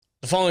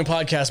The following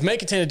podcast may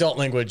contain adult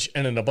language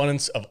and an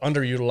abundance of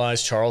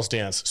underutilized Charles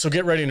dance. So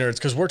get ready, nerds,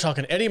 because we're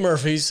talking Eddie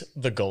Murphy's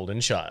The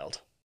Golden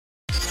Child.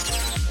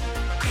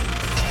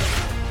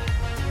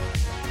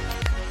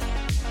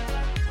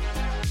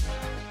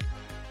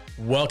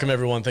 Welcome,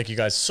 everyone. Thank you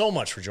guys so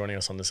much for joining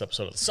us on this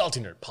episode of the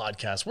Salty Nerd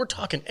Podcast. We're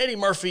talking Eddie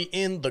Murphy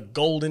in The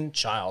Golden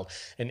Child,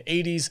 an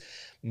 80s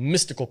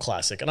mystical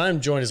classic. And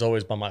I'm joined, as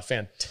always, by my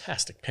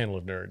fantastic panel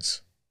of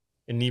nerds.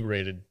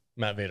 Inebriated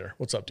Matt Vader.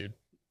 What's up, dude?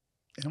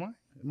 Am I?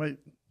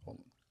 Hold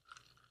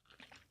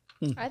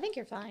on. I think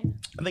you're fine.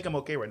 I think I'm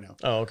okay right now.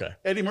 Oh, okay.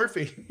 Eddie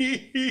Murphy.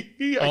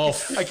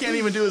 I can't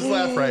even do his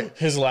laugh right.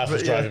 His laugh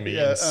was driving me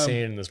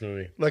insane in this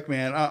movie. Look,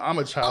 man, I'm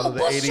a child of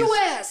the 80s. Your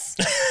ass.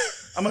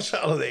 I'm a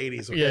child of the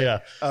 80s. Okay? Yeah.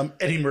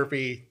 Eddie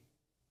Murphy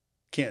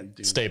can't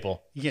do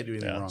staple. He can't do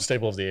anything wrong.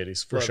 Staple of the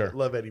 80s for sure.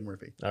 Love Eddie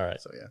Murphy. All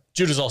right. So yeah.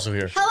 Judah's also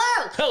here.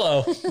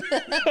 Hello.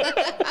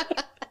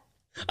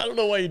 I don't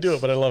know why you do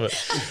it, but I love it.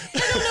 I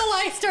don't know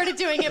why I started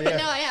doing it, but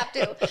now I have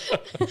to.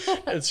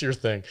 It's your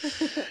thing.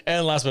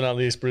 And last but not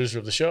least, producer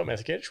of the show,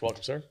 Matthew Cage.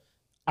 Welcome, sir.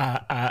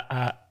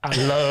 I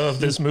love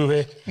this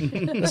movie.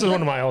 This is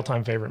one of my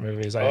all-time favorite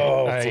movies.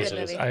 I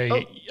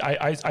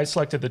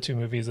selected the two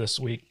movies this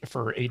week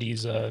for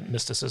 80s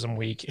Mysticism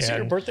week. Is it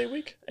your birthday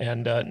week?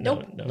 And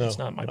no, it's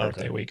not my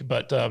birthday week.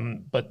 But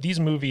these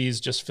movies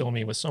just fill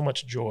me with so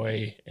much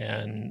joy,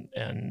 and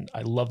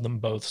I love them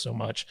both so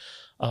much.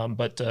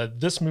 But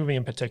this movie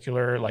in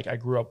particular, like I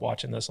grew up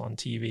watching this on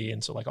TV,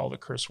 and so like all the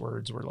curse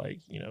words were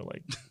like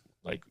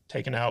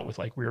taken out with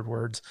like weird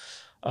words.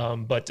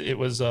 But it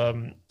was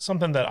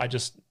something that I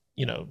just,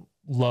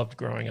 loved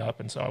growing up.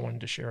 And so I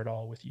wanted to share it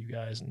all with you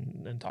guys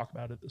and talk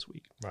about it this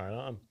week. Right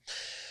on.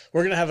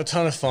 We're going to have a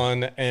ton of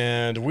fun.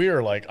 And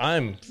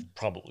I'm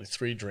probably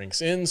 3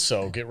 drinks in.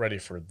 So get ready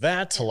for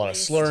that. A lot of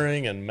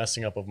slurring and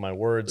messing up of my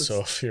words.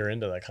 So if you're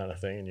into that kind of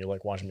thing and you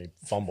like watching me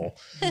fumble.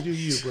 You do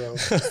you, bro.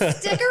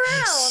 Stick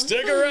around.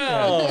 Stick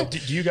around.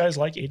 Do you guys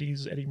like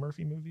 80s Eddie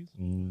Murphy movies?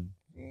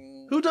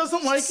 Who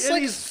doesn't like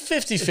Eddie's?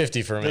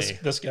 50-50 for me.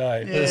 This guy.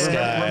 Yeah. This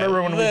guy.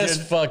 Remember when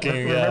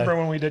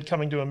we did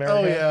Coming to America?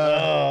 Oh,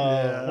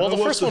 yeah. Well, the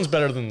first one's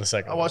better than the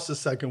second one. I watched the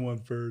second one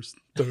first.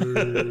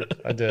 Third.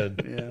 I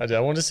did. Yeah. I did. I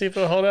wanted to see if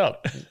it held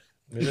up. It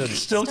did.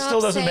 Still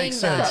doesn't make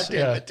sense.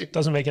 That. Yeah,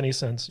 doesn't make any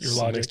sense. Your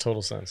logic makes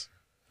total sense.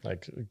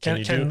 Like,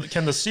 can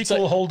the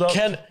sequel hold up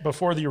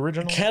before the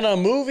original? Can a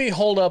movie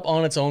hold up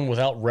on its own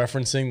without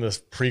referencing the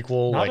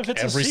prequel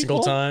every single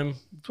time?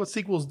 That's what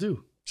sequels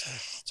do.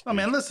 Oh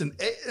man, listen.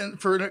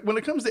 When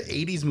it comes to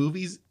 80s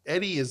movies,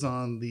 Eddie is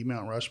on the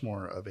Mount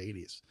Rushmore of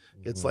 80s.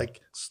 It's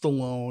like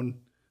Stallone,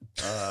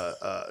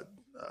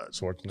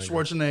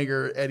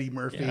 Schwarzenegger, Eddie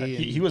Murphy. Yeah,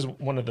 he was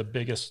one of the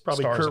biggest.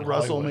 Probably stars Kurt in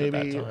Russell, Hollywood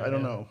maybe. at that time, I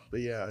don't know,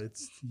 but yeah,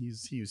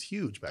 he was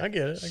huge back then. I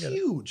get it.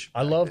 Huge.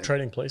 I love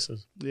Trading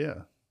Places. Yeah,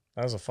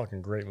 that was a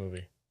fucking great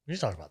movie. We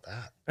should talk about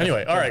that.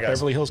 Anyway, all right, guys.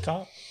 Beverly Hills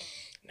Cop.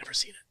 Never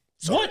seen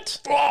it. Sorry.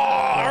 What? Oh,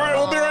 all right,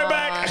 we'll be right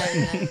back.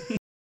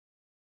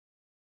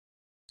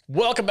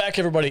 Welcome back,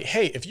 everybody.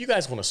 Hey, if you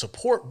guys want to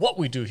support what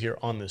we do here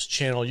on this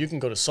channel, you can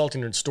go to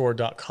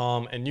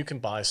saltynerdstore.com and you can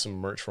buy some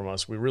merch from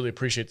us. We really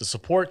appreciate the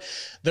support.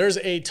 There's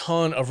a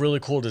ton of really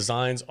cool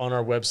designs on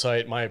our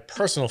website. My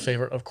personal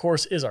favorite, of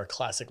course, is our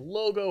classic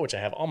logo, which I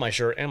have on my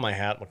shirt and my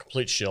hat. I'm a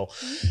complete shill.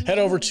 Head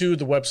over to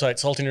the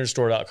website,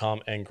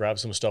 saltynerdstore.com, and grab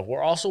some stuff.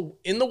 We're also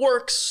in the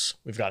works.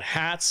 We've got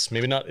hats.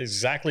 Maybe not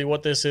exactly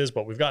what this is,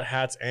 but we've got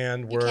hats,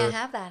 and You can't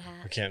have that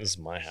hat. I can't. This is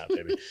my hat,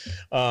 baby.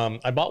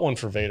 I bought one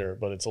for Vader,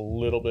 but it's a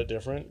little bit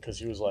different because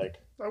he was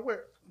like,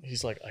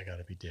 he's like, I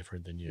gotta be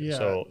different than you. Yeah.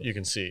 So you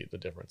can see the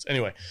difference.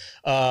 Anyway,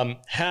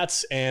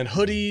 hats and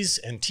hoodies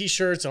and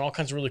t-shirts and all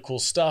kinds of really cool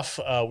stuff.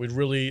 We'd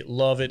really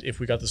love it if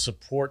we got the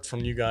support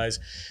from you guys.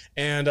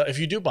 And if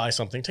you do buy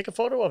something, take a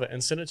photo of it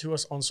and send it to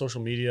us on social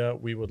media.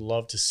 We would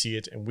love to see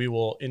it, and we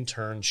will in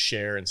turn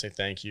share and say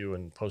thank you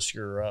and post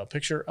your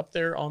picture up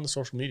there on the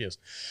social medias.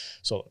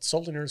 So it's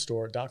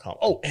saltynerdstore.com.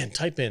 Oh, and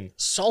type in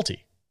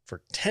salty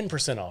for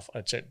 10% off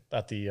at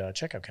the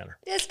checkout counter.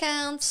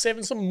 Discounts.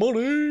 Saving some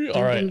money.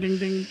 All right. Ding, ding,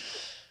 ding.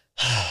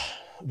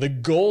 The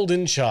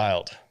Golden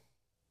Child.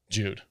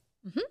 Jude.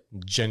 Mm-hmm.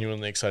 I'm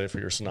genuinely excited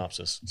for your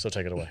synopsis. So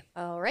take it away.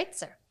 All right,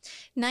 sir.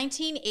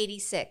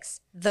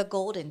 1986, The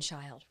Golden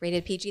Child,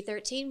 rated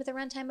PG-13 with a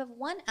runtime of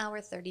 1 hour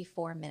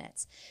 34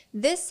 minutes.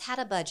 This had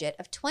a budget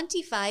of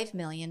 $25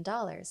 million.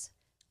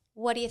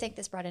 What do you think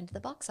this brought into the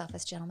box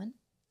office, gentlemen?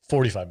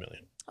 $45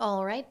 million.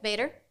 All right,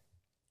 Vader.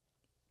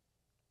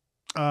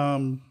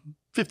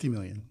 50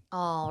 million.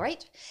 All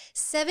right.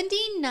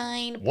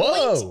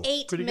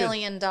 $79.8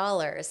 million.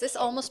 This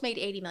almost made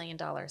 $80 million.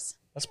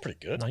 That's pretty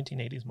good.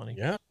 1980s money.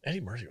 Yeah.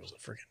 Eddie Murphy was a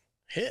freaking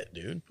hit,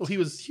 dude. Well, he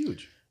was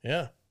huge.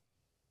 Yeah.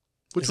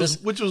 Which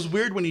was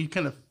weird when he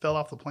kind of fell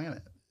off the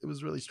planet. It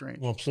was really strange.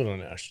 Well, Pluto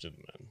Nash did,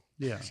 man.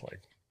 Yeah. It's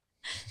like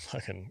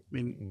fucking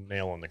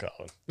nail on the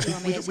coffin. We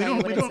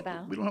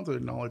don't have to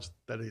acknowledge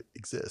that it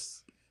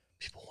exists.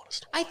 People want us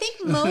to watch. I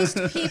think most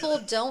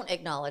people don't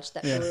acknowledge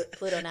that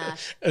Pluto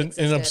Nash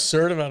an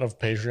absurd amount of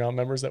Patreon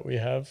members that we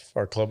have,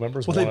 our club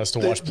members, want us to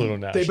watch Pluto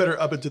Nash. They better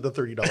up it to the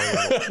 $30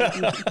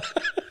 level.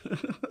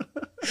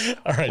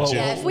 All right, Jim.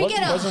 Yeah, if we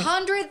get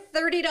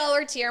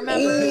 $130 tier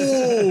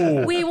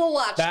members, we will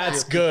watch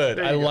That's that. good.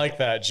 I like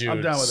that, Jude.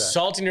 I'm down with that.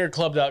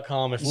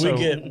 Saltynerdclub.com. If we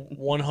get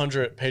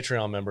 100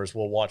 Patreon members,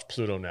 we'll watch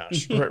Pluto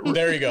Nash.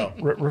 There you go.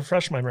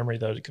 Refresh my memory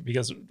though,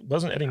 because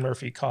wasn't Eddie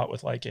Murphy caught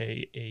with like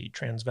a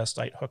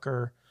transvestite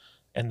hooker,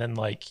 and then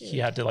like he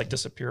had to like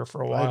disappear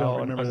for a while? I don't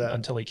remember that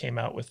until he came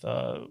out with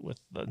the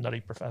Nutty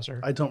Professor.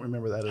 I don't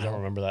remember that at all. I don't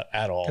remember that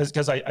at all.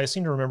 Because I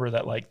seem to remember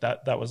that like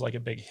that was like a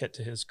big hit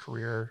to his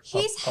career.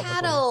 He's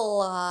had a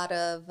lot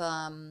of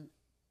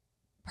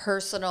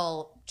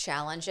personal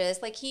challenges.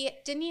 Like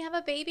didn't he have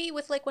a baby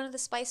with like one of the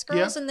Spice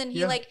Girls, and then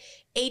he like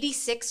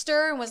 86'd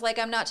her and was like,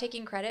 I'm not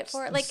taking credit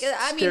for it. Like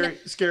I mean,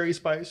 Scary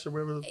Spice or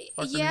whatever the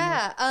fuck her name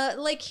was.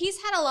 like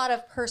he's had a lot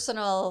of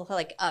personal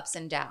like ups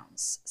and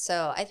downs.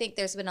 So I think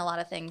there's been a lot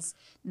of things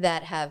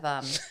that have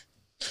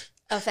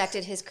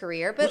affected his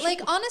career. But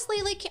like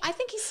honestly, like I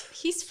think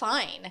he's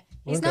fine.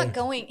 He's not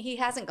going. He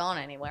hasn't gone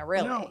anywhere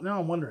really. No,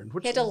 I'm wondering.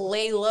 He had to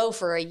lay low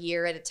for a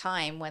year at a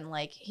time when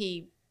like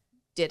he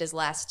did his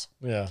last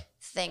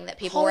thing that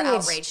people were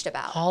outraged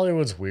about.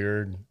 Hollywood's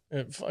weird.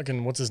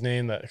 Fucking what's his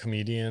name? That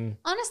comedian.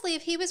 Honestly,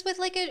 if he was with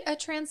like a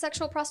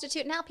transsexual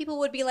prostitute now, people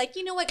would be like,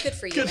 you know what, good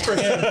for you. Good for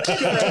him.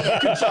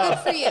 Good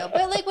for you.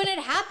 But like when it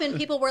happened,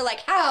 people were like,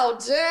 how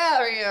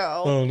dare you?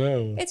 Oh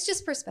no. It's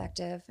just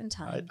perspective and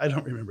time. I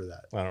don't remember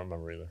that. I don't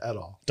remember either. At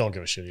all. Don't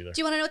give a shit either. Do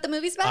you want to know what the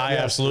movie's about? I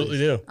absolutely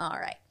do. All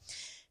right.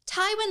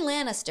 Tywin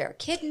Lannister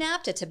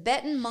kidnapped a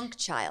Tibetan monk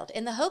child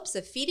in the hopes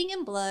of feeding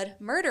him blood,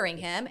 murdering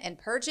him, and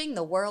purging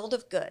the world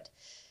of good.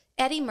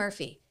 Eddie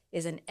Murphy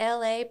is an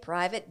LA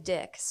private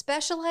dick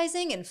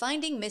specializing in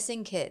finding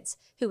missing kids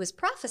who was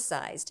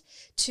prophesized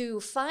to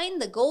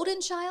find the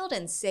golden child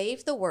and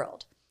save the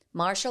world.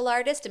 Martial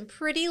artist and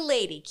pretty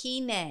lady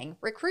Ki Nang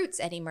recruits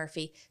Eddie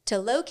Murphy to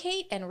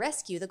locate and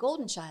rescue the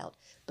golden child,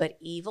 but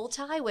evil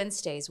Tywin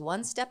stays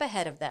one step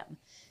ahead of them.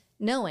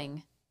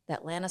 Knowing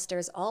that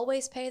Lannisters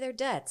always pay their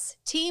debts,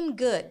 Team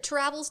Good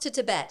travels to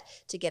Tibet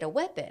to get a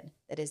weapon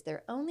that is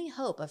their only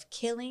hope of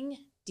killing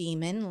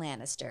Demon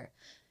Lannister.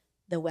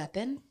 The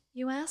weapon,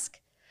 you ask?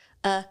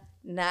 A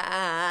knife.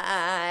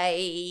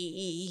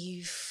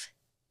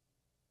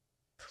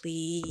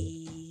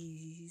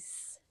 Please.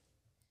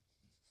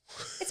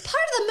 It's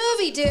part of the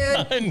movie,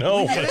 dude. I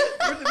know. Where did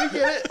we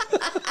get it?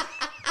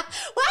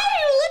 Why are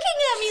you looking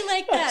at me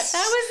like that?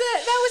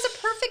 That was a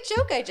perfect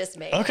joke I just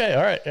made. Okay,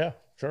 all right, yeah,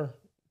 sure.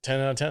 10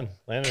 out of 10.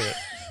 Landed it.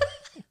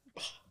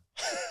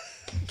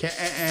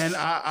 And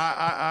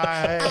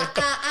I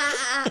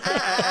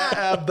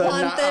have the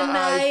want knife. the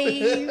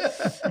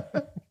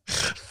knife.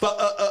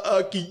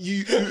 Fuck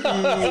you.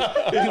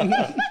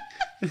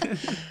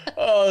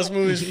 Oh, this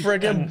movie's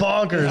freaking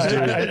bonkers,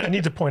 dude. I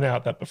need to point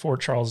out that before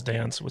Charles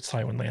Dance with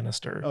Tywin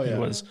Lannister, he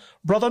was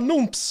Brother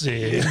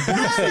Numpsy.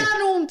 Brother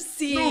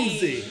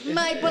Numpsy.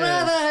 My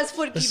brother has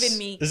forgiven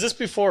me. Is this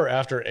before or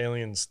after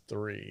Aliens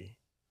 3?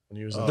 When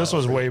he was This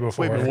was way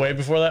before. Way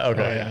before that?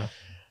 Okay. Oh, yeah.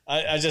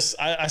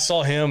 I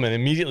saw him and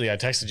immediately I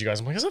texted you guys.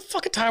 I'm like, is that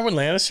fucking Tywin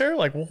Lannister?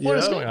 Like, what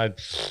is going on?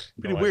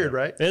 Pretty weird,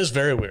 right? It is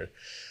very weird.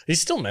 He's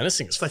still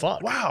menacing as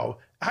fuck. Wow.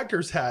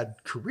 Actors had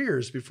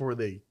careers before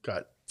they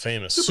got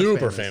famous.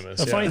 Super famous.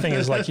 The funny thing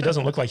is, like, he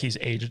doesn't look like he's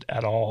aged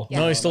at all.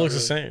 No, he still looks the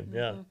same.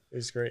 Yeah.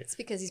 He's great. It's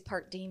because he's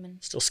part demon.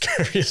 Still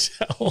scary as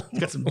hell. He's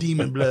got some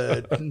demon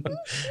blood.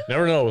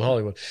 Never know with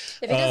Hollywood.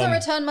 If he doesn't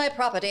return my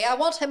property, I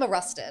want him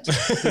arrested.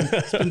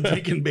 He's been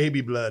drinking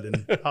baby blood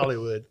in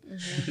Hollywood.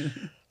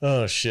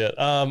 Oh, shit.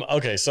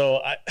 Okay,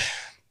 so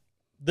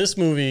this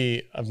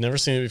movie, I've never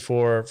seen it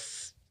before.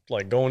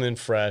 Like, going in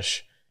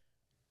fresh.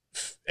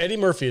 Eddie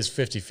Murphy is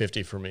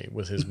 50-50 for me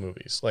with his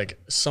movies. Like,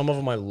 some of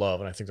them I love,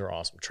 and I think they're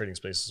awesome. Trading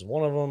Spaces is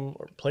one of them,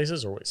 or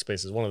Places, or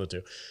Spaces, one of the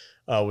two,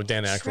 with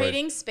Dan Aykroyd.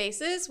 Trading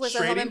Spaces was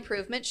a home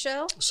improvement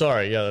show.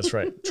 Sorry, yeah, that's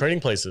right. Trading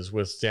Places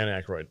with Dan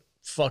Aykroyd.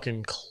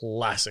 Fucking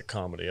classic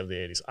comedy of the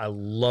 80s. I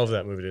love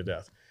that movie to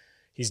death.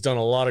 He's done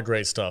a lot of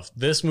great stuff.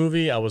 This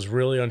movie, I was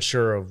really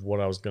unsure of what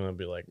I was going to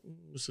be like.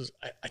 This is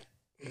I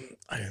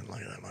didn't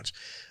like it that much.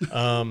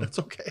 That's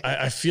okay.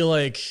 I feel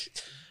like...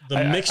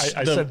 I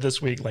said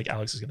this week, like,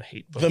 Alex is going to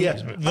hate both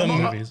these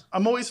movies.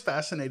 I'm always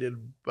fascinated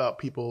about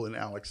people in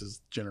Alex's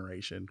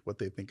generation, what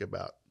they think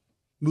about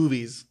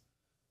movies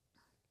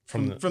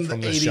from the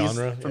 80s,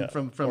 genre,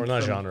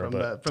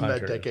 from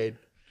that decade.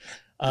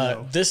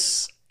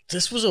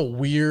 This was a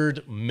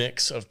weird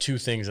mix of two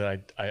things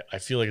that I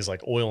feel like is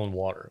like oil and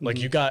water. Like,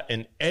 you got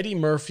an Eddie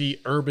Murphy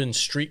urban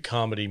street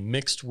comedy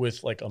mixed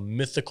with like a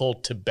mythical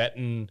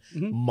Tibetan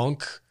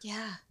monk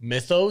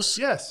mythos.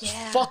 Yes.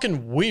 Yeah.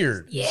 Fucking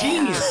weird. Yeah.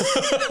 Genius.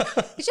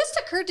 It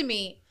just occurred to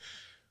me,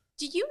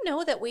 do you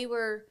know that we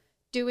were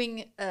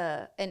doing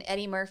an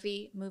Eddie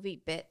Murphy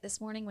movie bit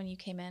this morning when you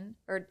came in?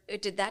 Or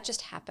did that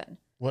just happen?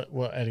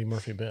 What Eddie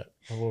Murphy bit?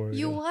 What were we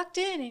You doing? walked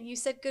in and you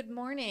said good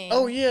morning.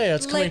 Oh yeah,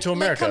 it's Coming to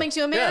America. Coming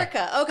to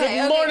America. Yeah. Okay.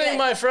 Good morning, good.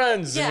 my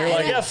friends. Yeah, and you're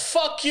like, and yeah,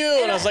 fuck you.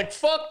 And I was like,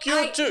 fuck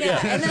you too.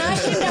 Yeah. And then I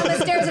came down the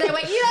stairs and I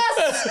went,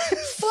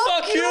 yes,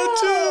 fuck you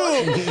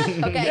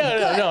too. Okay.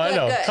 Yeah, good, I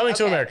know. good. Coming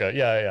to America.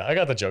 Yeah. I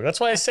got the joke. That's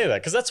why I say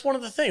that, because that's one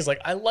of the things. Like,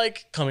 I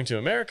like Coming to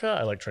America.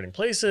 I like Trading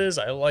Places.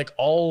 I like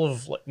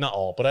not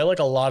all, but I like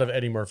a lot of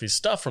Eddie Murphy's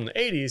stuff from the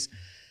 80s.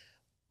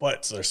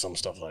 But there's some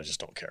stuff that I just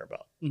don't care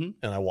about. And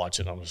I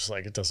watch it and I'm just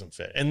like, it doesn't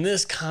fit. And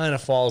this kind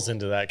of falls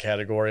into that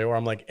category where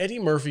I'm like, Eddie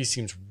Murphy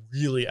seems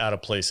really out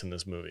of place in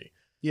this movie.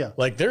 Yeah.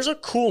 Like, there's a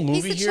cool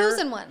movie He's the here.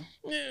 chosen one.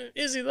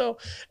 Is he though?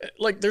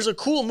 Like, there's a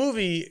cool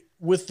movie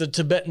with the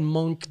Tibetan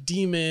monk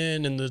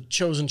demon and the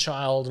chosen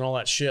child and all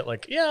that shit.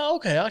 Like, yeah,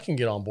 okay, I can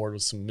get on board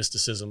with some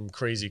mysticism,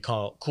 crazy,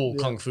 cool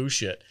kung fu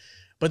shit.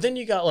 But then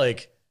you got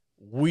like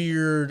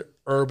weird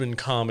urban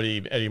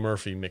comedy Eddie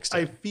Murphy mixed in.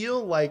 I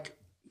feel like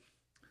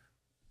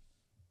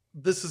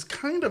this is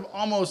kind of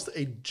almost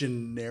a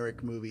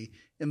generic movie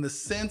in the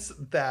sense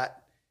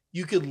that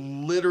you could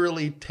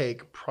literally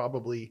take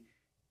probably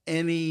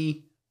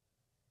any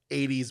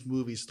 80s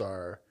movie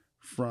star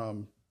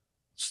from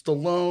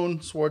Stallone,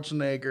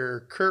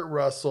 Schwarzenegger, Kurt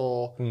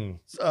Russell,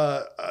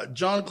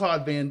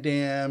 Jean-Claude Van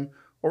Damme,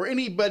 or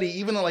anybody,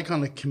 even like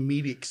on the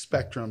comedic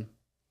spectrum,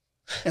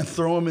 and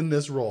throw him in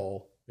this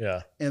role.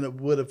 Yeah. And it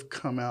would have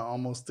come out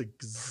almost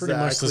exactly Pretty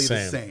much the the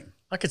same. same.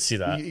 I could see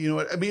that. You know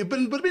what I mean? It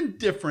would have been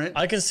different.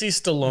 I can see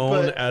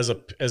Stallone But- as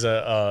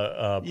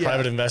a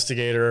private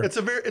investigator. It's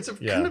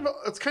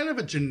kind of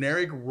a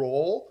generic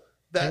role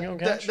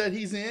that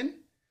he's in,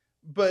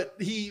 but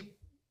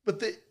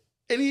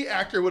any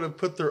actor would have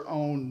put their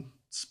own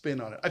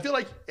spin on it. I feel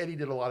like Eddie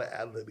did a lot of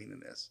ad-libbing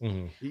in this.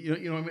 You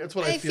know what I mean? That's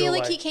what I feel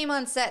like he came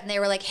on set and they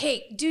were like,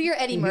 hey, do your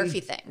Eddie Murphy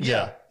thing.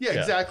 Yeah,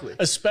 exactly.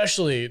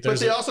 Especially, but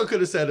they also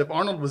could have said, if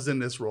Arnold was in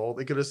this role,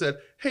 they could have said,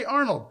 hey,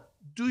 Arnold,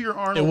 do your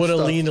Arnold. It would have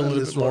stuff leaned a on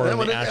little this bit more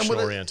role. on the action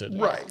oriented.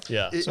 Right.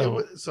 Yeah.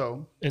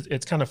 So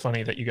it's kind of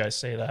funny that you guys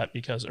say that,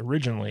 because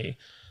originally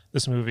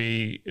this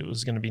movie, it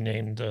was going to be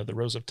named The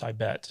Rose of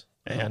Tibet.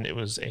 And it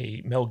was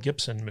a Mel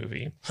Gibson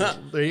movie.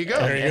 There you go.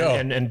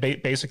 And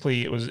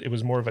basically, it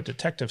was more of a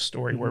detective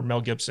story where Mel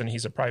Gibson,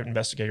 he's a private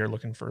investigator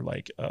looking for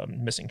like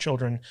missing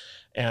children,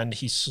 and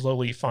he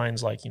slowly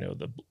finds like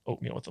the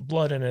oatmeal with the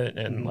blood in it,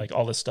 and like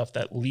all this stuff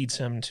that leads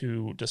him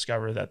to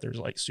discover that there's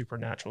like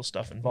supernatural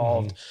stuff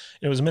involved.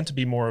 It was meant to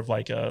be more of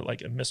like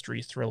a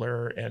mystery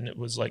thriller, and it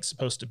was like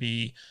supposed to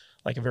be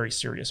like a very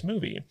serious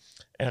movie.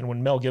 And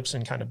when Mel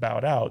Gibson kind of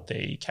bowed out,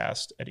 they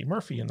cast Eddie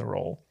Murphy in the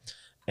role.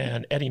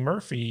 And Eddie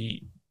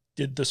Murphy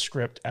did the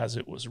script as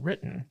it was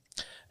written.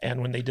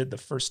 And when they did the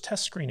first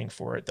test screening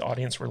for it, the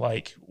audience were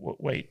like,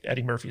 wait,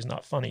 Eddie Murphy's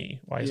not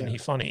funny. Why isn't he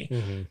funny?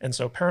 And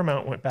so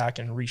Paramount went back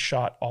and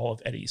reshot all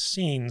of Eddie's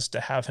scenes to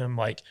have him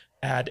like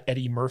add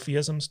Eddie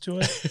Murphyisms to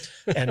it.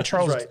 And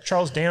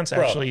Charles Dance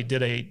actually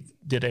did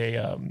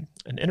an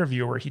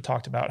interview where he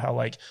talked about how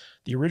like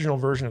the original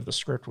version of the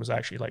script was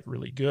actually like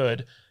really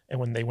good. And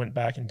when they went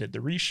back and did the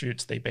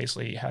reshoots, they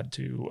basically had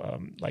to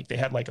they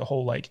had like a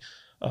whole like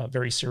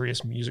very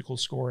serious musical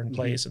score in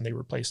place, and they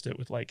replaced it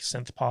with like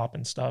synth pop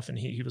and stuff. And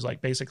he was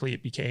like, basically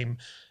it became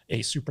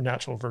a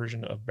supernatural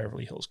version of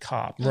Beverly Hills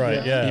Cop.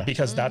 Right. Yeah.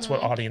 Because that's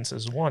what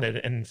audiences wanted.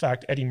 And in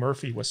fact, Eddie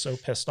Murphy was so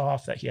pissed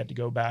off that he had to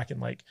go back and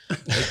like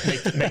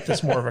make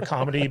this more of a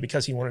comedy,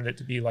 because he wanted it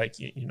to be like,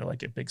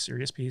 like a big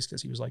serious piece.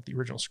 Cause he was like, the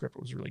original script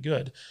was really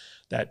good.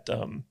 That,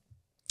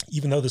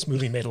 even though this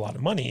movie made a lot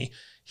of money,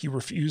 he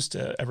refused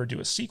to ever do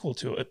a sequel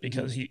to it,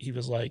 because he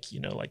was like,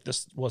 like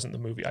this wasn't the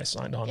movie I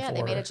signed on for. Yeah,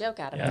 they made a joke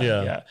out of it.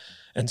 Yeah.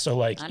 And so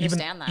like,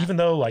 That. even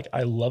though like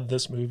I love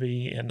this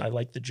movie and I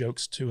like the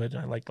jokes to it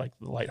and I like the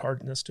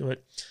lightheartedness to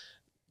it,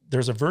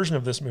 there's a version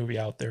of this movie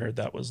out there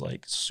that was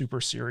like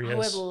super serious. I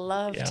would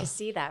love to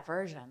see that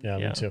version. Yeah,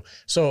 me too.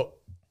 So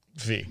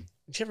V,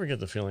 did you ever get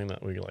the feeling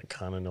that we like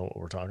kind of know what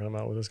we're talking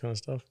about with this kind of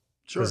stuff?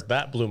 Sure. Because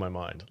that blew my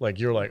mind. Like,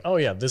 you're like, oh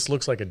yeah, this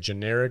looks like a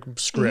generic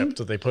script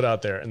that they put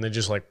out there, and they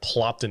just like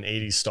plopped an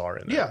 80s star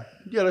in there.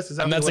 Yeah, that's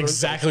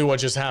exactly what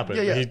just happened.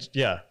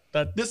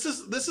 This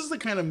is the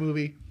kind of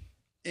movie,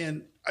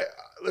 and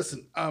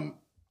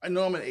I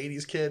know I'm an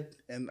 80s kid,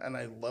 and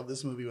I love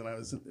this movie when I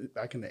was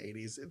back in the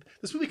 80s.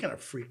 This movie kind of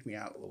freaked me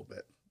out a little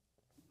bit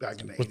back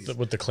in the 80s.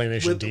 With the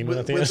claymation demon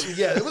at the end?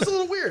 Yeah, it was a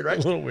little weird, right?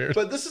 A little weird.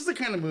 But this is the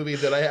kind of movie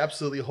that I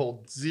absolutely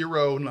hold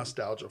zero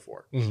nostalgia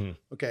for.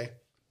 Okay?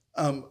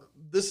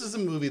 This is a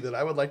movie that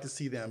I would like to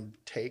see them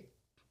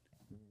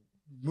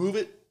move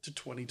it to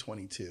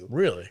 2022.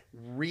 Really?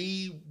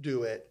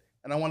 Redo it.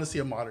 And I want to see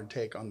a modern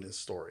take on this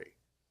story,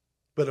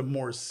 but a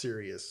more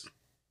serious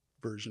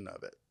version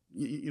of it.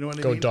 You know what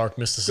I mean? Go dark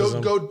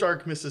mysticism. Go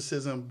dark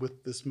mysticism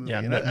with this movie. Yeah,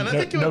 and I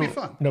think it would be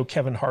fun. No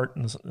Kevin Hart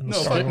in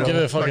the Give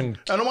it a fucking...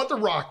 I don't want The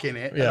Rock in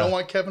it. Yeah. I don't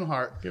want Kevin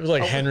Hart. It was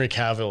like Henry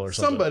Cavill or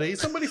something.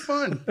 Somebody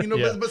fun.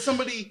 But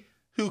somebody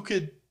who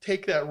could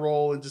take that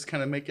role and just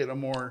kind of make it a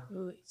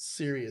more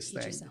serious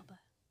thing.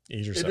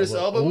 Idris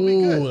Elba would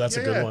be good. Ooh, that's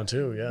a good one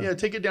too. Yeah. Yeah,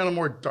 take it down a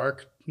more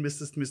dark,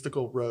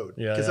 mystical road.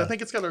 Yeah. Because I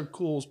think it's got a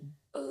cool.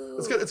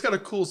 It's got a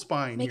cool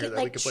spine Make here it that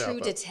we like could play True off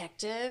of.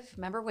 Detective.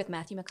 Remember with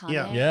Matthew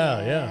McConaughey?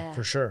 Yeah,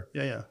 for sure.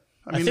 Yeah.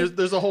 I mean,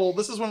 there's a whole.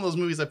 This is one of those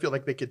movies I feel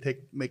like they could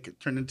make it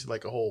turn into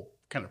like a whole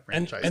kind of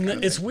franchise. And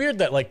it's weird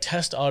that like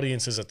test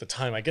audiences at the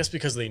time, I guess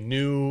because they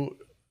knew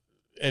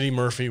Eddie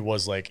Murphy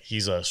was like,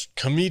 he's a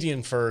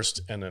comedian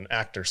first and an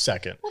actor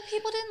second. Well,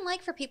 people didn't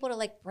like for people to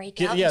like break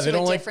out they into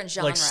don't a different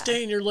genre. Like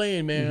stay in your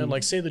lane, man.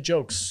 Like say the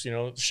jokes,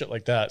 shit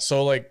like that.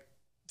 So like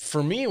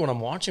for me, when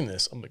I'm watching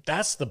this, I'm like,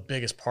 that's the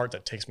biggest part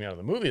that takes me out of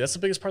the movie. That's the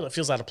biggest part that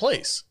feels out of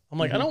place. I'm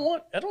like, I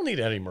don't need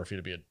Eddie Murphy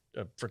to be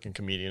a freaking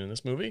comedian in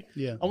this movie.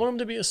 Yeah. I want him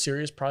to be a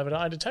serious private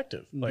eye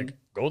detective. Like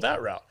go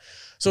that route.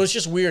 So it's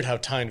just weird how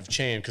time have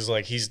changed because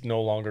like he's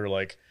no longer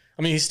like,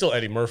 I mean, he's still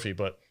Eddie Murphy,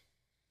 but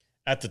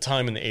at the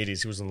time in the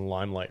 80s, he was in the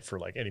limelight for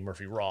like Eddie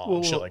Murphy Raw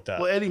and shit like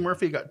that. Well, Eddie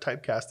Murphy got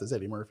typecast as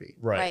Eddie Murphy.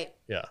 Right.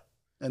 Yeah.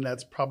 And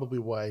that's probably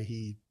why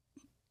he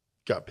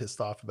got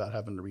pissed off about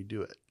having to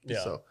redo it.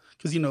 Yeah. So,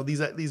 because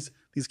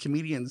these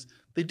comedians,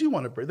 they do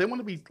want to. They want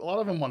to be. A lot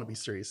of them want to be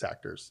serious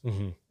actors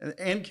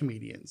and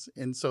comedians.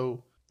 And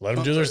so let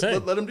them do their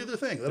thing. Let them do their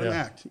thing. Let them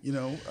act.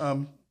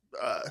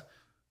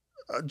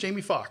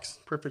 Jamie Foxx,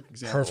 perfect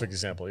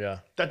example. Yeah.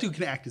 That dude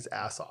can act his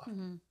ass off,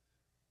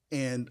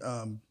 and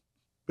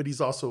but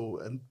he's also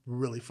a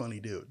really funny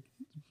dude.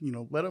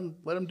 Let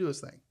him do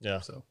his thing.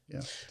 Yeah. So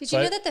yeah. Did you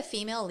know that the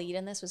female lead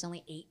in this was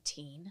only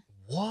 18?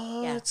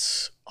 What? Yeah.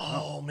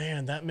 Oh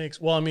man, that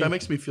makes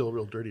me feel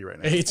real dirty right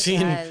now.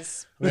 18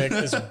 is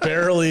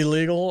barely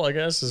legal, I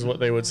guess, is what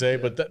they would say.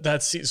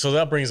 But so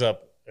that brings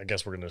up. I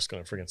guess we're just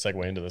gonna freaking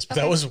segue into this. But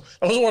that was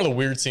one of the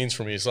weird scenes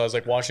for me. So I was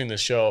like watching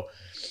this show,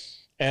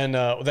 and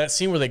that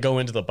scene where they go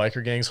into the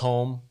biker gang's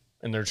home.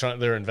 And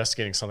they're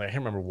investigating something. I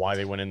can't remember why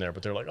they went in there,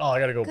 but they're like, oh, I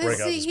got to go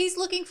break out. He's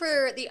looking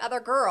for the other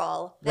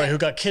girl. Right, who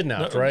got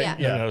kidnapped, right?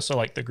 Yeah. No, so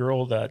like the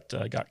girl that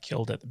got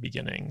killed at the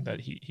beginning that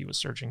he was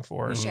searching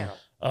for,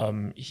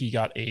 he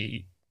got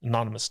a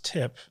anonymous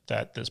tip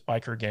that this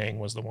biker gang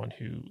was the one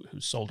who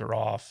sold her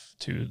off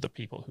to the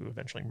people who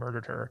eventually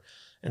murdered her.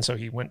 And so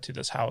he went to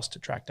this house to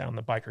track down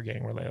the biker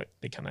gang where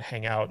they kind of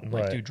hang out and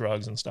like do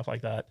drugs and stuff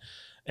like that.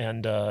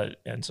 And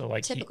so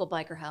like typical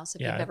biker house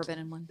if you've never been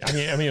in one. I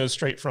mean it was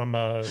straight from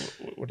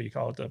what do you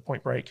call it,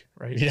 Point Break,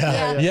 right?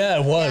 Yeah,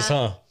 it was,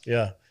 huh?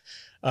 Yeah.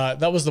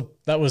 That was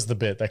the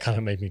bit that kind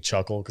of made me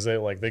chuckle because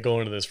they go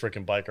into this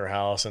freaking biker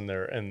house and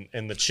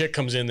the chick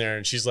comes in there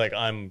and she's like,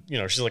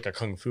 she's like a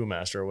kung fu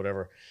master or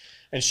whatever.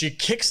 And she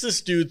kicks this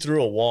dude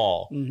through a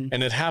wall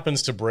and it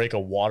happens to break a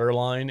water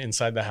line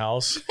inside the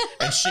house.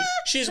 And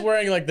she's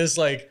wearing like this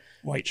like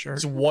white shirt.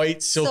 It's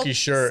white silky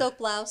shirt. Silk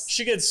blouse.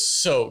 She gets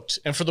soaked.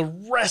 And for the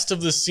rest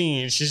of the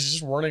scene, she's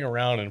just running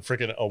around in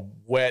freaking a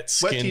wet,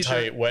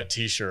 skin-tight, wet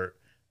t-shirt.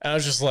 And I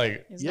was just like,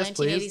 it was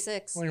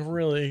 1986. Like,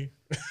 really?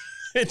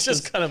 It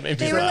just kind of made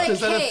me laugh.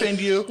 Does that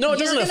offend you? No, it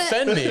doesn't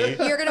offend me.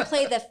 You're going to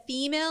play the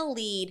female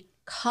lead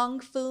kung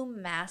fu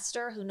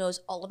master who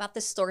knows all about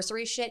the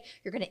sorcery shit.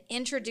 You're going to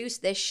introduce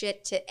this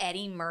shit to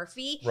Eddie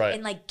Murphy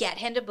and like get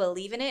him to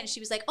believe in it. And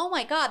she was like, oh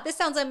my God, this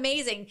sounds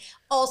amazing.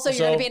 Also, you're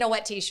going to be in a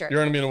wet t-shirt.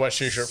 You're going to be in a wet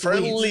t-shirt for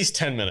at least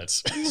 10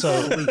 minutes.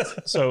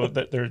 So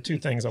there are two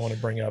things I want to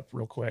bring up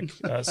real quick.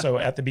 So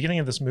at the beginning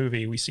of this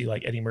movie, we see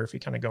like Eddie Murphy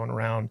kind of going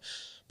around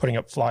putting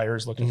up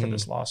flyers looking for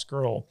this lost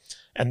girl.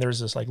 And there's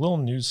this like little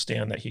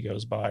newsstand that he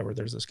goes by where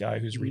there's this guy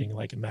who's reading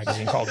like a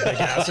magazine called Big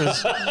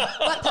Asses.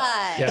 What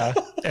pie? Yeah.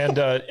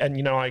 And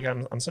you know,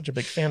 I'm such a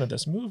big fan of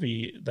this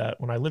movie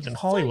that when I lived in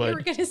Hollywood. You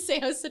were going to say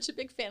I was such a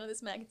big fan of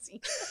this magazine.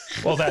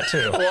 Well, that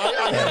too.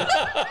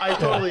 I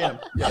totally am.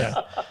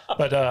 Yeah.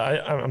 But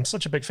I'm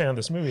such a big fan of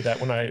this movie that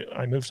when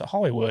I moved to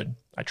Hollywood,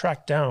 I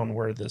tracked down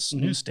where this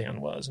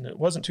newsstand was, and it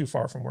wasn't too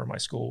far from where my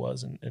school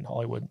was in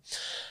Hollywood.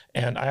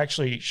 And I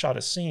actually shot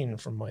a scene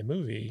from my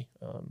movie,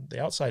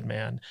 The Outside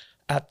Man,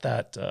 at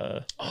that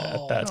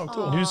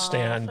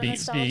newsstand.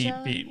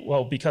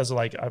 Because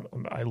like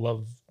I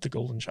love The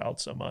Golden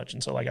Child so much,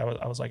 and so like I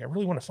was like I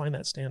really want to find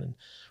that stand and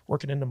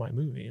work it into my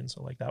movie, and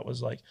so like that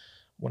was like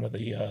one of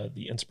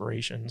the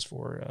inspirations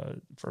for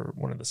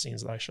one of the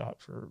scenes that I shot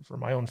for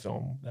my own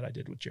film that I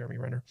did with Jeremy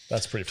Renner.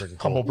 That's pretty freaking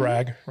cool. Humble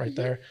brag right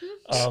there.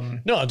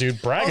 No,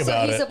 dude, brag also,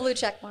 about it. He's a blue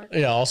check mark.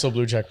 Yeah, also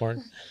blue check mark.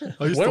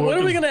 When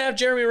are we going to have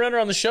Jeremy Renner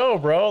on the show,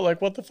 bro?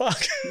 Like, what the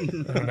fuck? I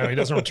don't know. He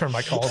doesn't return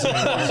my calls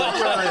anymore.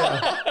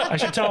 I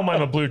should tell him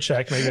I'm a blue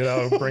check. Maybe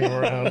that'll bring him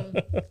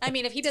around. I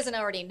mean, if he doesn't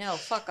already know,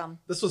 fuck him.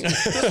 This was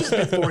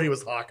before he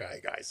was Hawkeye,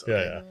 guys.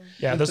 Okay?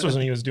 Yeah. This was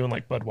when he was doing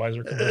like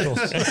Budweiser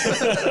commercials.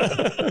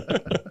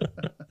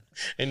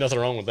 Ain't nothing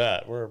wrong with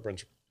that. We're a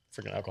bunch of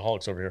freaking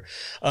alcoholics over here.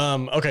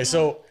 Okay,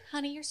 so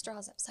honey, your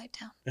straw's upside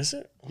down. Is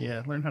it?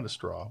 Yeah, learn how to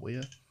straw, will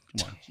you?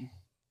 Come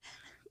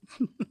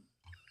on.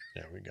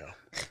 There we go.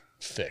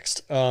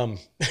 fixed. So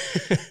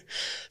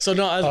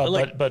no, I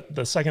like. But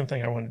the second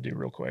thing I want to do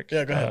real quick.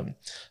 Yeah, go ahead.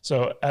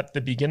 So at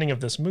the beginning of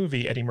this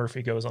movie, Eddie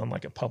Murphy goes on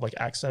like a public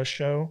access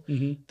show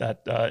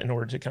that in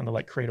order to kind of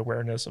like create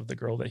awareness of the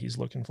girl that he's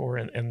looking for,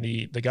 and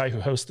the guy who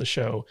hosts the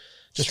show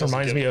just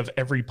reminds me of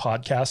every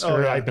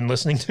podcaster I've been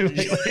listening to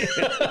lately.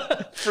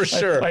 For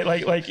sure.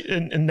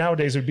 And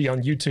nowadays it would be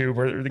on YouTube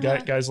where the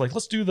guy's like,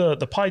 let's do the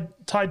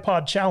Tide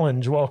Pod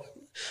challenge. Well,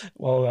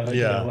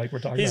 you know, like we're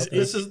talking about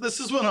this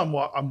is when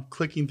I'm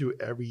clicking through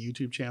every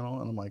YouTube channel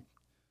and I'm like,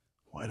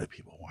 why do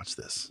people watch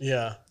this?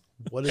 Yeah.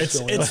 What is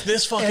going on? It's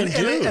this fucking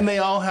dude. And they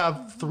all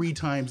have 3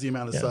 times the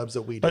amount of subs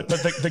that we do. But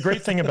the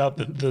great thing about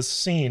this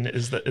scene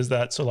is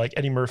that so like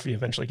Eddie Murphy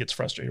eventually gets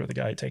frustrated with the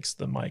guy, takes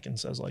the mic and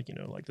says like, you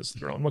know, like this is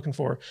the girl I'm looking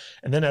for.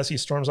 And then as he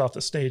storms off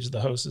the stage,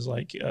 the host is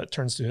like,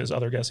 turns to his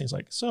other guest and he's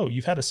like, so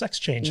you've had a sex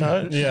change,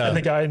 huh? Yeah. And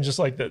the guy in just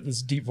like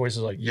this deep voice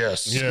is like,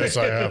 yes,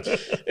 I have.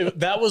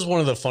 That was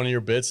one of the funnier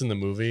bits in the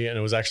movie. And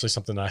it was actually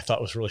something that I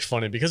thought was really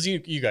funny because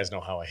you guys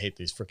know how I hate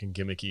these freaking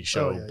gimmicky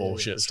show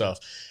bullshit stuff.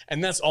 Sure.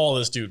 And that's all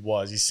this dude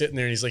was. He's sitting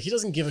there and he's like, he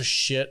doesn't give a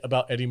shit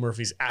about Eddie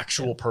Murphy's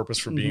actual purpose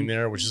for being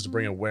there, which is to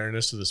bring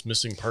awareness to this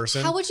missing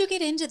person. How would you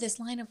get into this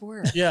line of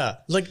work? Yeah,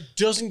 like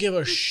doesn't give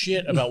a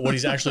shit about what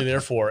he's actually there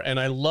for. And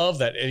I love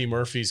that Eddie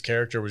Murphy's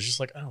character was just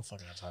like, I don't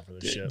fucking have time for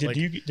this shit.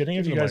 Did any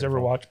of you guys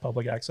ever watch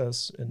public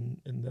access in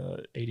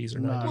the 80s or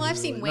 90s? Well, I've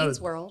seen Wayne's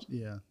World.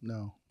 Yeah,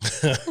 no.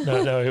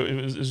 no,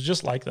 it was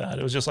just like that.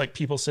 It was just like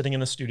people sitting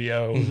in a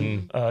studio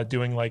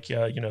doing like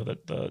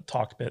the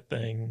talk bit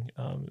thing.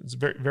 It's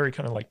very very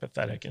kind of like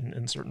pathetic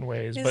in certain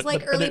ways. It's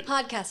like early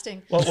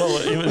podcasting. Well,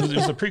 it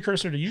was a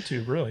precursor to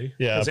YouTube, really.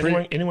 Yeah,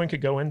 anyone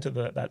could go into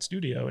that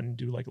studio and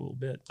do like a little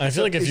bit. I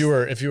feel like if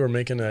you were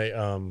making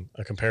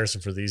a comparison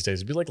for these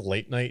days, it'd be like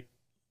late night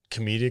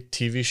comedic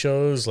TV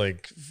shows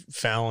like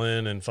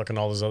Fallon and fucking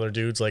all those other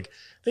dudes. Like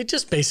they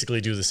just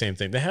basically do the same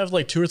thing. They have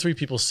like 2 or 3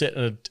 people sit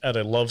at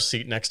a love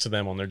seat next to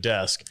them on their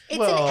desk.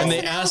 And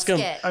they ask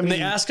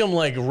them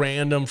like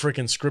random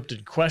freaking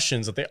scripted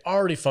questions that they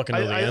already fucking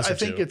know the answer to. I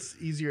think it's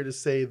easier to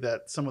say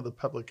that some of the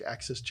public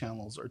access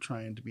channels are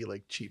trying to be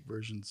like cheap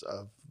versions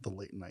of the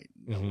late night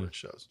network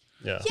shows.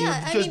 Yeah.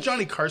 Because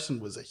Johnny Carson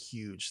was a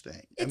huge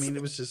thing. I mean,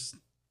 it was just,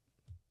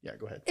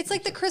 go ahead. It's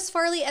like the Chris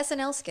Farley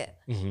SNL skit.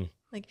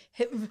 Like,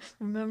 hey,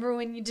 remember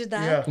when you did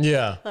that?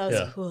 Yeah. That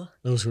was cool.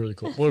 That was really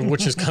cool.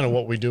 Which is kind of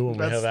what we do when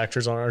we have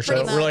actors on our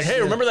show. We're like, hey,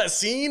 remember that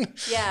scene?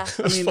 Yeah.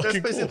 I mean, that's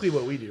basically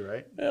what we do,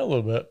 right? Yeah, a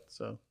little bit.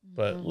 So,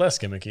 but less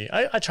gimmicky.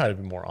 I try to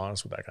be more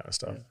honest with that kind of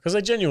stuff because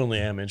I genuinely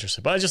am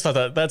interested. But I just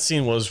thought that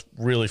scene was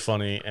really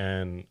funny,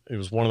 and it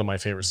was one of my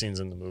favorite scenes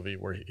in the movie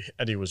where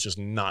Eddie was just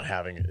not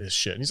having his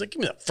shit. And he's like,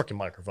 give me that freaking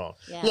microphone.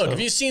 Yeah. Look,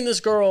 have you seen this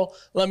girl?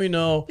 Let me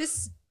know.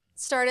 This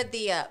started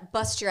the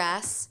bust your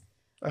ass.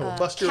 I will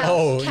bust your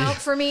ass. Count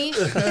for me.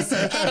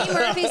 Eddie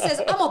Murphy says,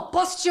 I'm going to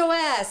bust your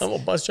ass. I'm going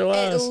to bust your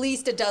ass. At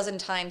least a dozen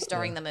times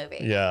during the movie.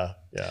 Yeah.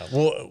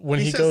 Well, when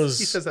he says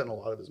that in a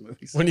lot of his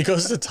movies. When he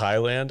goes to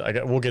Thailand,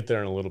 we'll get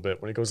there in a little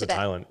bit. When he goes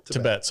to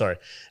Tibet, sorry.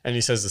 And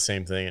he says the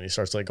same thing and he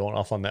starts like going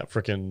off on that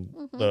freaking,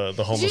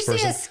 the homeless person. Did you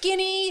see a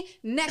skinny,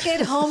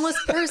 naked homeless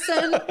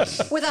person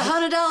with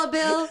 $100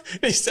 bill?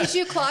 Did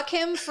you clock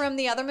him from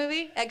the other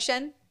movie, Egg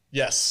Shen?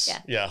 Yes.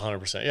 Yeah.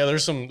 100%. Yeah.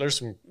 There's some.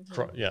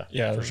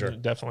 Yeah. For sure.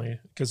 Definitely.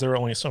 Because there were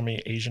only so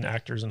many Asian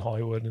actors in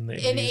Hollywood in the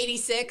 80s. In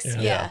 '86.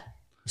 Yeah.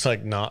 It's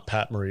like not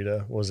Pat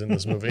Morita was in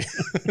this movie.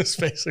 It's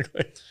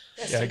basically.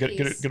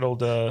 Good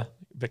old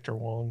Victor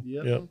Wong.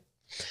 Yep.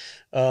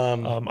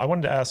 I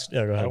wanted to ask.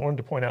 Yeah, go ahead. I wanted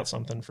to point out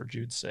something for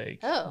Jude's sake.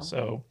 Oh.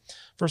 So,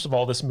 first of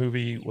all, this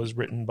movie was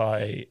written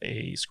by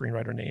a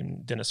screenwriter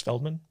named Dennis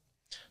Feldman,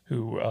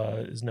 who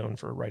is known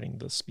for writing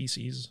the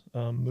Species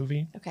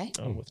movie. Okay.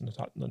 With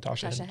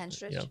Natasha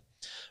Henstridge. Yeah.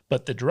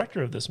 But the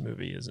director of this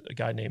movie is a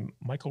guy named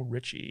Michael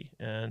Ritchie,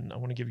 and I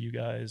want to give you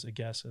guys a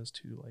guess as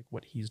to like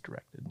what he's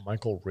directed.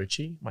 Michael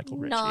Ritchie?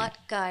 Not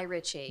Guy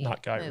Ritchie.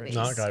 Not Guy Ritchie.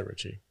 Not Guy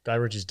Ritchie. Guy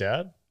Ritchie's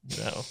dad?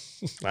 No.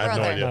 I have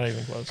no idea. Not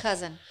even close.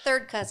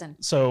 Third cousin.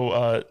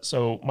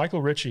 So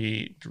Michael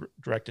Ritchie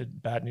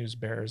directed Bad News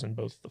Bears and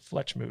both the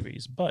Fletch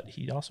movies, but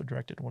he also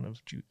directed one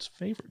of Jude's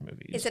favorite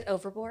movies. Is it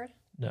Overboard?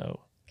 No.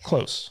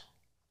 Close.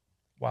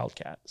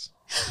 Wildcats.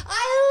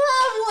 I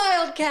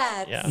love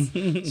Wildcats.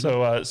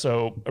 Yeah.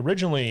 So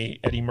originally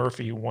Eddie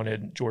Murphy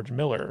wanted George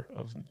Miller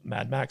of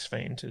Mad Max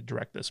fame to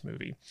direct this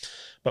movie.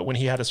 But when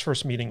he had his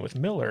first meeting with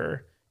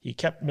Miller, he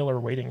kept Miller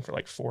waiting for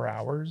like 4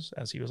 hours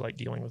as he was like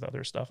dealing with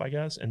other stuff, I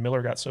guess. And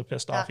Miller got so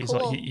pissed off.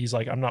 He's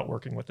like, I'm not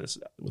working with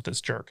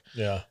this jerk.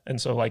 Yeah. And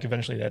so like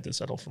eventually they had to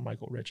settle for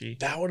Michael Ritchie.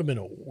 That would have been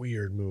a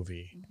weird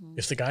movie.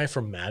 If the guy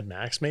from Mad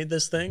Max made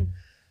this thing.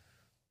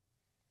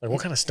 Like, what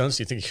kind of stunts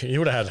do you think he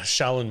would have had?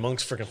 Shaolin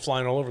monks freaking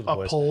flying all over the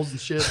place. Poles and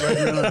shit, right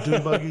around on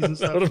dune buggies and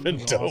stuff. That would have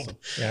been dope. Awesome.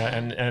 Yeah,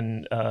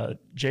 and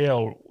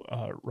J.L.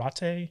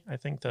 Rate, I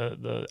think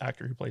the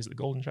actor who plays the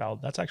Golden Child,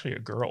 that's actually a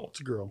girl.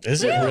 It's a girl.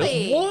 Is it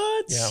really?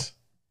 What? Yeah.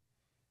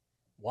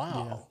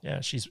 Wow.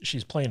 Yeah,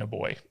 she's playing a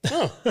boy.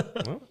 Oh,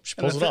 well, she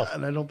pulls it off.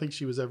 And I don't think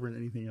she was ever in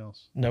anything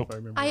else. Nope.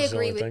 I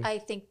agree with. I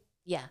think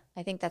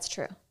that's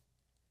true.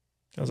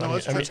 I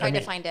tried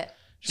to find it.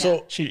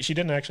 So she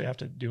didn't actually have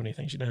to do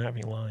anything. She didn't have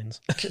any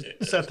lines.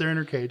 Sat there in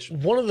her cage.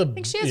 one of the I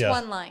think she has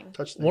one line.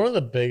 one of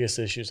the biggest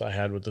issues I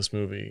had with this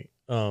movie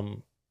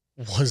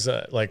was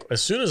that, like,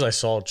 as soon as I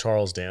saw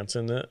Charles dance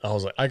in it, I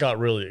was like, I got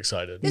really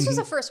excited. This was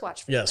a first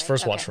watch for you, Yes, right?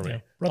 first watch for me.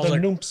 Yeah. I was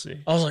like,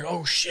 Numpsy. I was like,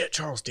 oh shit,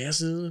 Charles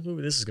dances in this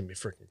movie. This is gonna be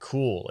freaking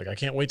cool. Like, I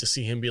can't wait to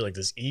see him be like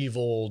this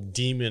evil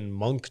demon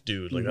monk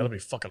dude. Like, that'll be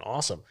fucking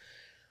awesome.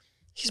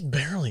 He's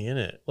barely in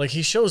it. Like,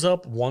 he shows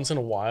up once in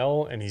a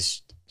while, and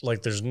he's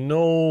like, there's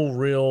no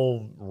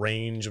real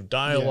range of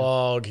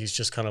dialogue. He's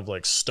just kind of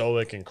like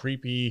stoic and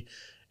creepy.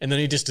 And then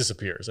he just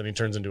disappears and he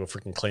turns into a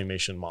freaking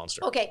claymation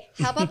monster. Okay,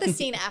 how about the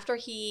scene after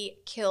he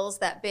kills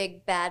that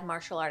big bad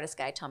martial artist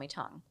guy, Tommy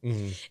Tong?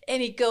 And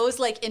he goes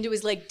like into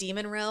his like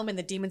demon realm, and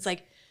the demon's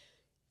like,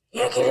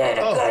 "You did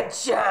a good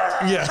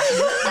job." Yeah.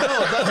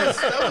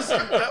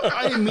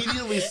 I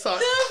immediately thought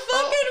The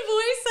fucking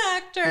voice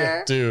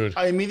actor. Dude.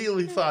 I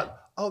immediately thought,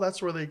 oh,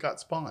 that's where they got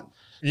Spawn.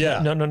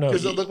 Yeah. No.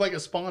 Because it looked like a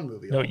Spawn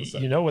movie. No,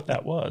 you know what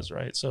that was,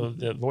 right? So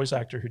the voice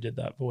actor who did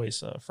that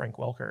voice, Frank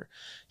Welker,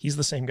 he's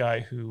the same guy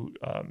who,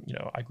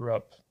 I grew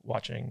up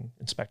watching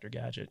Inspector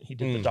Gadget. He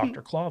did the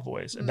Dr. Claw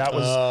voice, and that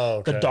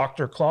was the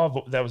Dr.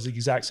 Claw. That was the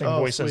exact same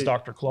voice as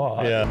Dr.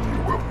 Claw. Yeah.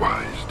 You were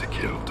wise to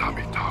kill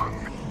Tommy Tong.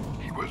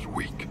 He was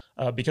weak.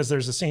 Because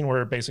there's a scene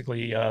where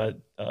basically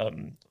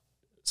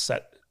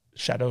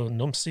Shadow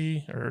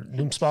Numpsy or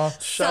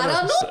Numpspa.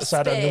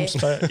 Sada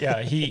Numpspa.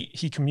 Yeah,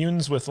 he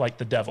communes with like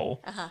the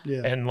devil,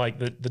 and like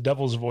the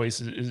devil's voice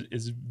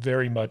is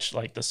very much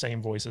like the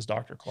same voice as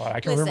Dr. Claw.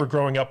 I can remember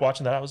growing up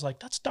watching that. I was like,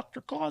 that's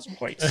Dr. Claw's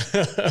voice.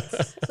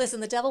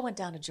 Listen, the devil went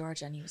down to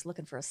Georgia and he was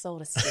looking for a soul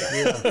to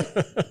steal.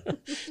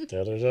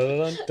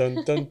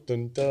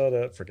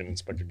 Freaking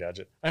Inspector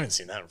Gadget. I haven't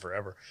seen that in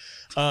forever.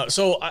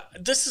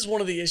 This is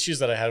one of the issues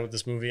that I had with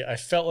this movie. I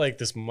felt like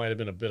this might have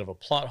been a bit of a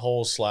plot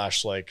hole /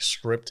 like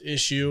script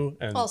issue.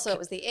 And Also, it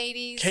was the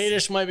 80s.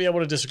 Kadish might be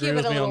able to disagree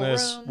with me on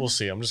this. room. We'll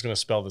see. I'm just going to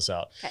spell this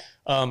out.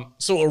 Okay.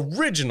 So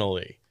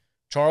originally,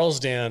 Charles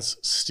Dance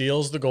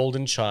steals the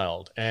golden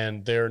child,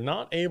 and they're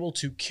not able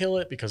to kill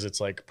it because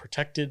it's like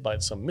protected by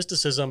some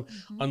mysticism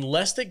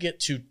unless they get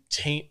to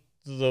taint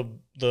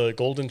the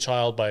golden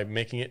child by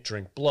making it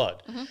drink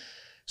blood.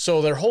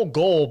 So their whole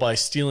goal by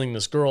stealing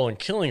this girl and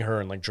killing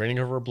her and like draining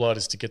her of her blood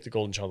is to get the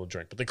golden child to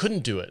drink, but they couldn't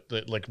do it.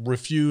 They like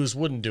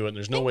wouldn't do it. And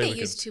there's no way they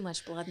used too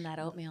much blood in that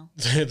oatmeal.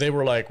 They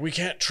were like, we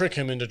can't trick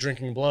him into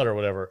drinking blood or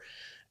whatever.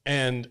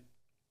 And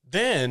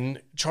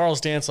then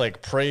Charles Dance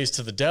like prays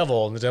to the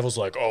devil, and the devil's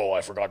like, oh,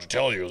 I forgot to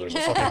tell you,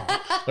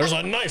 there's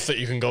a knife that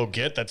you can go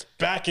get that's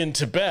back in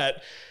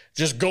Tibet.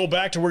 Just go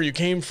back to where you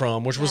came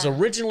from, which was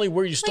originally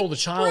where you stole the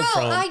child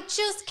from. I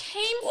just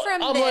came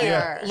from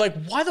there.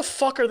 Like, why the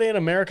fuck are they in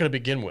America to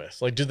begin with?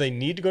 Like, do they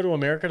need to go to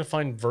America to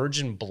find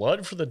virgin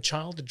blood for the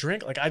child to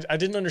drink? Like, I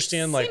didn't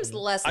understand. Seems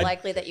less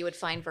likely that you would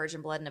find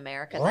virgin blood in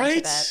America than right?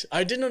 Tibet.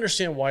 I didn't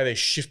understand why they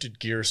shifted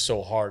gears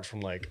so hard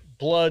from like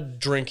blood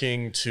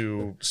drinking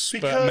to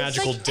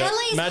magical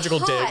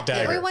dagger.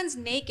 Everyone's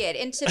naked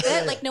in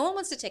Tibet. Like, no one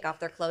wants to take off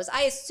their clothes,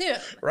 I assume.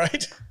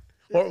 Right?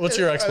 What's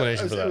your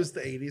explanation for that? It was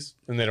the 80s.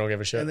 And they don't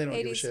give a shit? And they don't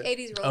give a shit.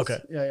 80s rules.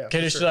 Okay. Yeah.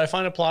 Kadish, did I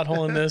find a plot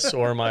hole in this,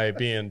 or am I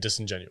being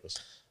disingenuous?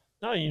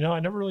 No, I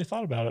never really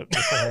thought about it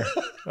before.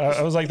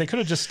 I was like, they could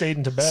have just stayed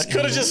in Tibet.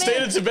 Could have just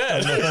stayed in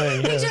Tibet.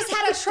 He just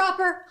had a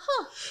Tropper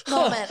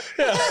moment.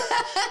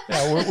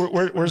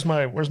 Where's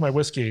my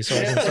whiskey so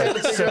I can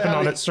start sipping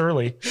on it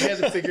surly? They had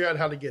to figure out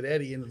how to get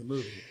Eddie into the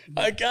movie.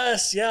 I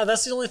guess, yeah,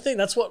 that's the only thing.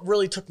 That's what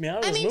really took me out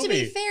of this movie. To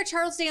be fair,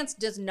 Charles Dance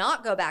does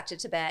not go back to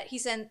Tibet.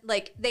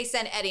 They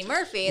send Eddie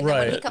Murphy, and then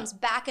when he comes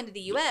back into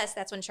the U.S.,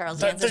 that's when Charles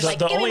Dance is like,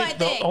 give me my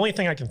thing. The only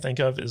thing I can think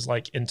of is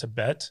like in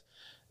Tibet,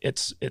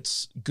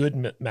 it's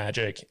good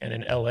magic, and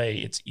in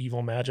LA it's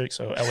evil magic.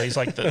 So LA is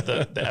like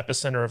the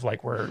epicenter of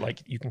like where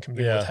like you can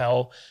commune with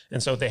hell,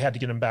 and so they had to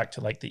get him back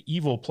to like the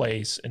evil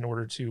place in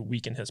order to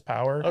weaken his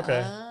power.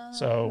 Okay.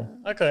 So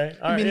okay.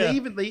 All right,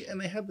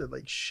 they had to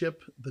like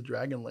ship the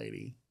dragon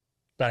lady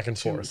back and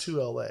forth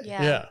to LA.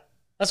 Yeah.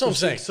 That's what I'm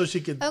saying. So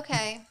she could.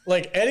 Okay.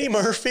 Like, Eddie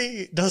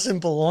Murphy doesn't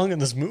belong in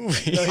this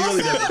movie. No, he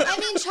really doesn't. I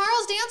mean,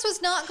 Charles Dance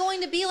was not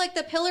going to be like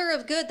the pillar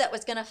of good that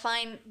was going to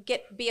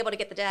be able to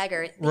get the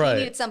dagger. Right. He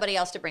needed somebody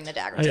else to bring the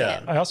dagger to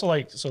him. I also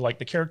like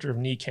the character of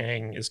Nee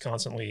Kang is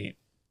constantly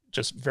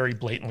just very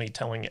blatantly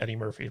telling Eddie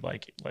Murphy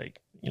like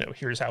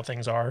here's how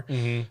things are.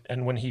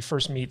 And when he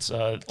first meets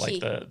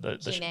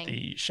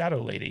the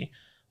shadow lady,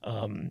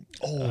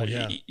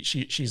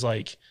 she's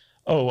like,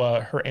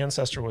 her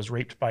ancestor was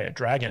raped by a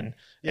dragon.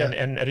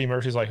 And Eddie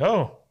Murphy's like,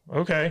 oh,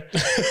 okay.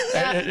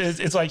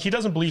 It's like he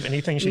doesn't believe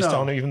anything she's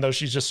telling him, even though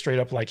she's just straight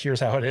up like, here's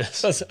how it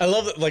is. I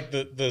love it, like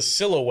the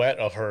silhouette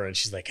of her, and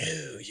she's like,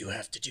 oh, you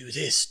have to do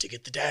this to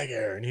get the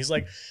dagger. And he's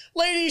like,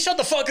 lady, shut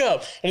the fuck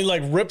up. And he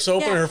like rips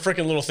open her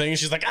freaking little thing, and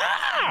she's like,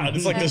 ah! And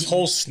it's like this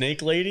whole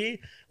snake lady.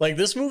 Like,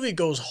 this movie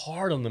goes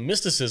hard on the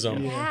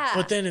mysticism,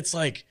 but then it's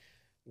like,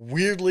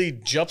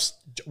 weirdly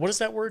what is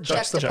that word?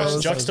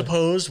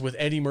 Juxtaposed with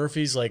Eddie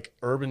Murphy's like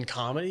urban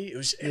comedy. It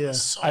was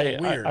so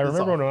weird. I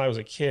remember when I was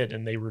a kid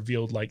and they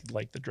revealed like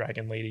the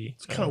dragon lady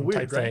kind of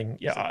weird thing.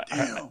 Yeah,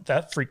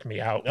 that freaked me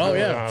out. Oh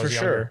yeah, for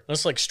sure.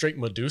 That's like straight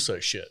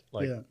Medusa shit.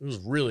 Like it was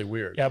really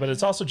weird. Yeah, but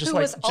it's also just who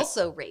was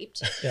also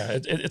raped. Yeah,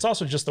 it's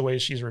also just the way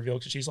she's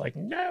revealed because she's like,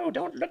 no,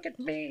 don't look at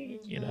me.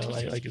 You know,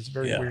 like it's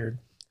very weird.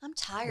 I'm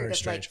tired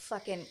of like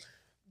fucking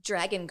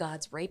dragon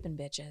gods raping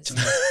bitches.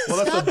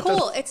 Well, it's not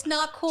cool. It's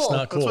not cool.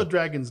 That's what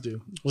dragons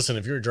do. Listen,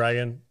 if you're a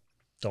dragon,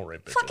 don't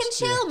rape bitches. Fucking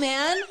chill,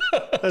 man.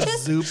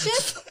 Just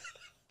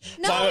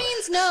no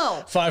means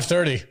no.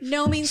 5:30.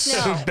 No means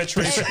no. Bitch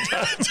in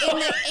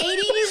the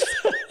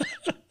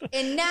 80s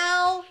and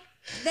now,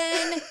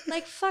 then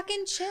like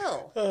fucking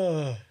chill.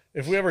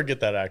 If we ever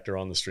get that actor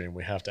on the stream,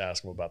 we have to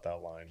ask him about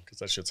that line because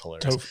that shit's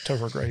hilarious.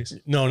 Topher Grace.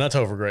 No, not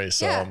Topher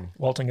Grace. Yeah.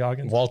 Walton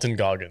Goggins. Walton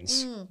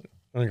Goggins.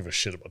 I don't give a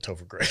shit about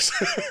Topher Grace.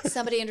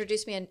 Somebody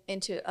introduced me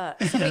to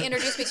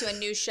a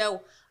new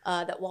show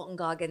that Walton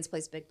Goggins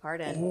plays a big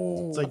part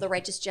in. Like, The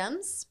Righteous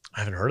Gems. I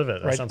haven't heard of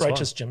it. That sounds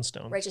Righteous fun.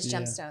 Gemstones. Righteous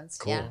Gemstones.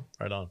 Cool. Yeah.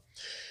 Right on.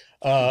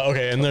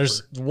 Okay, and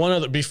there's one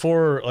other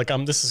before. Like,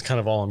 this is kind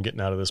of all I'm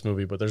getting out of this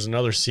movie, but there's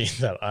another scene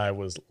that I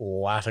was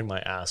laughing my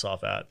ass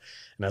off at,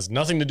 and has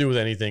nothing to do with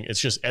anything. It's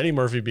just Eddie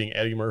Murphy being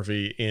Eddie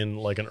Murphy in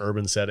like an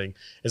urban setting.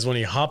 Is when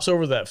he hops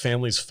over that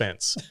family's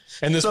fence,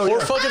 and this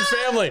poor fucking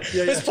family,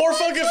 this poor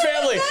fucking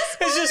family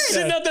is just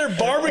sitting out there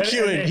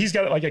barbecuing. And he's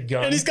got like a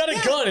gun. And he's got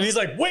a gun, and he's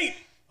like, "Wait,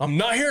 I'm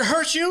not here to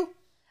hurt you.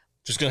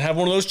 Just gonna have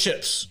one of those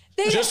chips."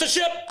 Just a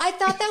chip. I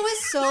thought that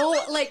was so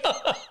like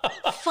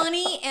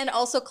funny and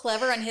also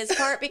clever on his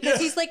part because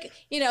he's like,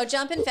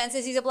 jumping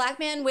fences. He's a black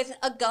man with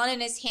a gun in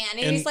his hand.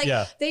 And he's like,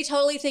 they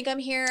totally think I'm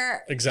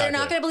here. Exactly. They're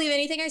not going to believe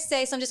anything I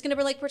say. So I'm just going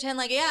to like pretend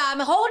like, I'm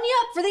holding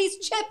you up for these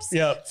chips.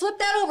 Yep. Flip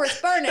that over. It's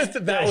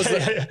burning.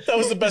 that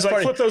was the best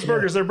part. Flip those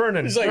burgers. They're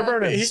burning. He's like, they're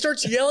burning. He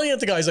starts yelling at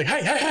the guy. He's like,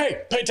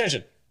 hey, pay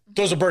attention.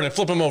 Those are burning.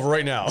 Flip them over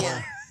right now.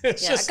 Yeah.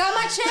 It's just, I got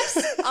my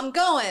chips. I'm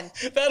going.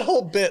 That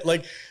whole bit,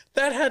 like,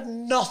 that had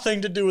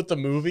nothing to do with the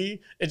movie.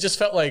 It just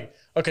felt like,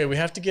 okay, we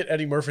have to get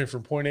Eddie Murphy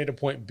from point A to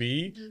point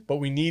B, but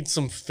we need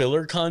some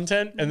filler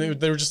content. And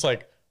they were just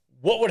like,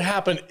 what would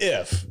happen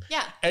if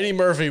Eddie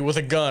Murphy with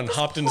a gun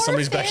hopped into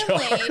somebody's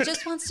backyard?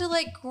 Just wants to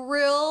like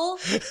grill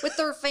with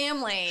their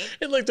family.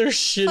 In like their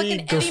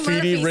shitty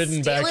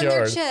graffiti-ridden backyard.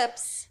 Their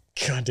chips.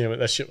 God damn it,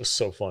 that shit was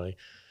so funny.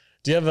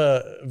 Do you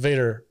have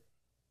Vader?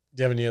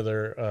 Do you have any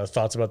other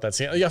thoughts about that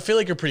scene? Yeah, I feel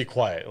like you're pretty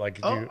quiet.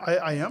 Like,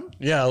 I am.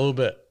 Yeah, a little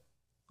bit.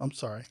 I'm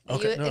sorry. Are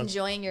you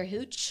enjoying your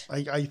hooch?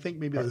 I think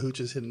maybe the hooch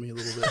is hitting me a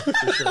little bit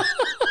for sure.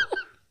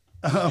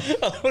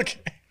 Okay.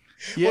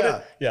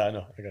 Yeah. I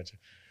know. I got you.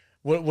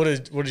 What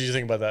did you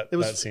think about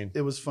that scene?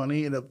 It was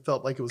funny and it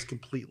felt like it was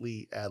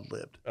completely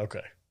ad-libbed.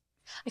 Okay.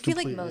 I feel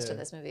like most of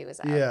this movie was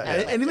out.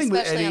 Anything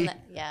with Eddie,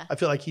 yeah. I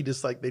feel like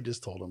they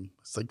just told him.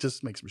 It's like,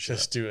 just make some shit.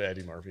 Just do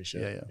Eddie Murphy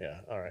shit.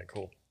 Yeah. All right,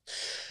 cool.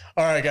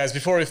 All right, guys,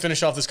 before we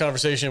finish off this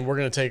conversation, we're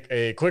going to take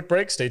a quick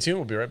break. Stay tuned.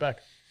 We'll be right back.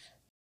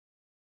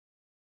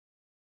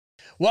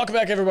 Welcome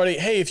back, everybody.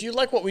 Hey, if you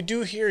like what we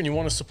do here and you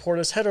want to support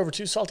us, head over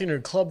to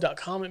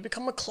saltynerdclub.com and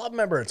become a club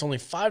member. It's only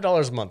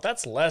 $5 a month.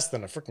 That's less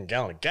than a freaking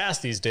gallon of gas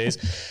these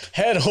days.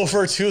 Head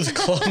over to the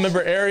club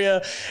member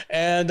area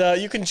and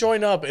you can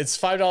join up. It's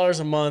 $5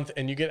 a month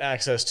and you get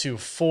access to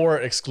 4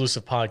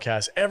 exclusive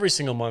podcasts every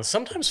single month,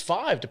 sometimes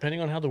 5,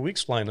 depending on how the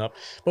weeks line up.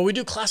 But we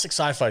do classic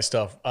sci-fi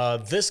stuff.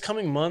 This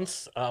coming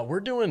month, we're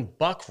doing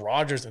Buck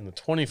Rogers in the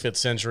 25th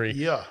century.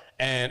 Yeah.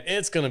 And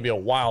it's going to be a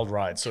wild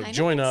ride. So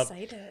join up.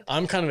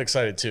 I'm kind of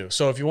excited too.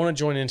 So if you want to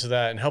join into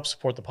that and help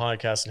support the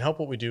podcast and help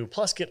what we do,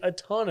 plus get a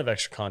ton of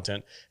extra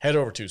content, head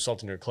over to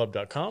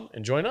saltynerdclub.com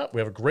and join up.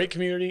 We have a great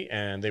community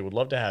and they would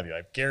love to have you.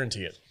 I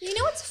guarantee it. You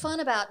know what's fun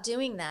about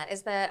doing that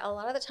is that a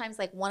lot of the times,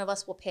 like one of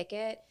us will pick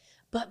it,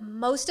 but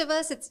most of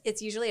us,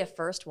 it's usually a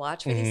first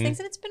watch for these things,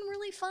 and it's been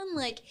really fun,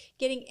 like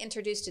getting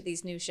introduced to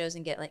these new shows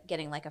and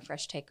getting like a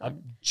fresh take on.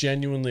 I'm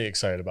genuinely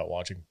excited about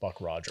watching Buck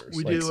Rogers.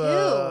 We do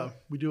a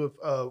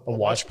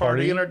watch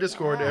party in our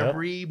Discord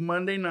every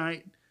Monday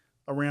night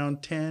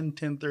around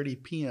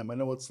 10:30 p.m. I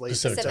know it's late.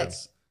 Pacific.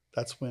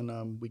 That's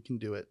when we can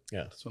do it.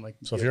 Yeah. That's when I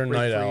can. So if you're a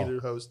night owl,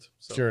 host,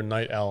 if you're a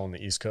night owl on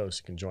the East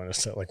Coast, you can join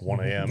us at like 1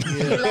 a.m.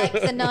 You like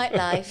the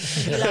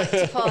nightlife. You like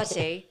to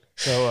party.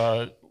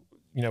 So.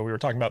 We were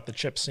talking about the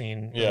chip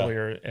scene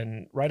earlier,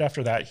 and right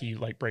after that, he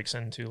like breaks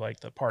into like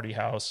the party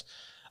house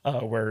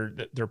where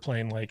they're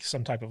playing like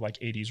some type of like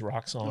 80s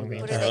rock song.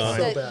 What are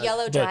they? The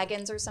Yellow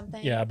Dragons or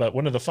something? Yeah, but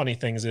one of the funny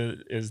things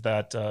is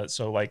that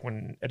so like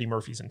when Eddie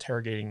Murphy's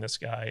interrogating this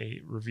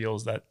guy,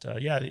 reveals that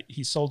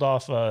he sold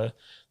off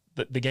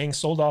the gang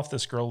sold off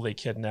this girl they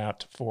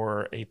kidnapped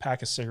for a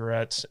pack of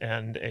cigarettes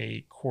and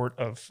a quart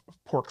of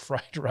pork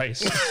fried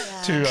rice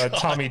to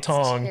Tommy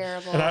Tong.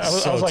 And I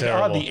was like,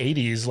 terrible. the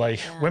 80s, like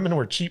women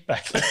were cheap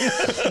back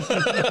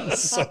then.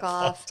 Fuck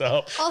off.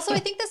 Also, I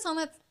think the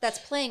song that's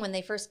playing when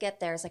they first get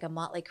there is like a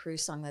Motley Crue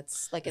song.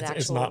 That's like an actual.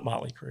 It's not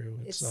Motley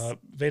Crue. It's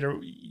Vader.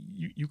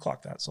 You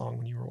clocked that song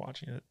when you were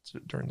watching it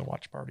during the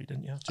watch party,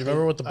 didn't you? Do you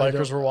remember what the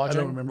bikers were watching?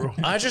 I don't remember.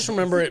 I just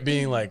remember it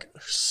being like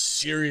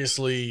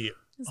seriously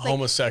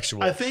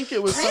homosexual. I think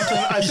it was something.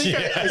 I think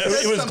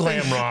it was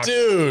glam rock,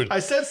 dude. I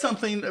said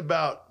something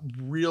about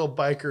real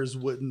bikers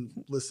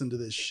wouldn't listen to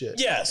this shit.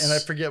 Yes, and I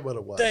forget what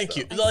it was. Thank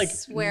you. I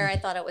swear I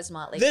thought it was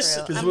Motley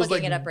Crue. I'm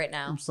looking it up right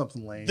now.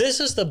 Something lame. This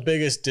is the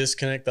biggest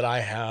disconnect that I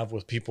have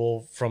with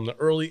people from the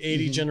early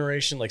 80s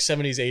generation, like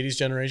 70s, 80s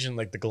generation,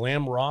 like the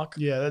glam rock.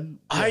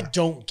 I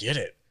don't get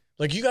it.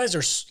 Like, you guys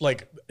are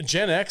like,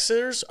 Gen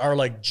Xers are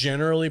like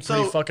generally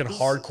pretty fucking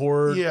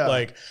hardcore,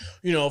 like,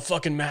 you know,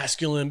 fucking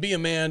masculine, be a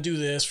man, do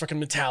this,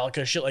 fucking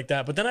Metallica, shit like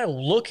that. But then I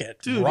look at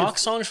rock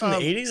songs from the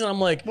 80s and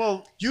I'm like,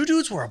 well, you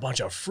dudes were a bunch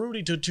of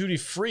fruity tooty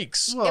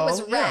freaks. Well, it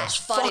was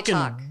Rat, Body fucking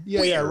Talk.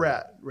 Yeah,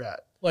 Rat.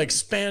 Like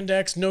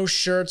spandex, no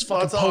shirts,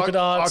 fucking polka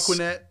dots.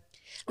 Aquanet.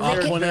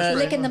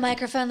 Licking the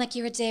microphone like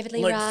you were David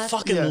Lee like Roth.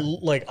 Fucking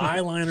like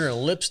eyeliner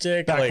and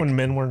lipstick. Back like, when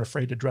men weren't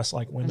afraid to dress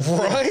like women.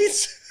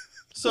 Right?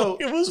 So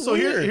it was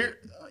weird. Here,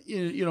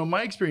 you know,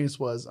 my experience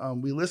was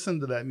we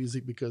listened to that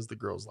music because the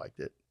girls liked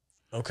it.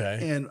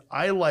 Okay. And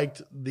I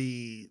liked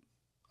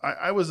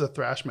I was a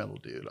thrash metal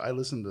dude. I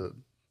listened to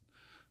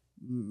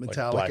Metallica,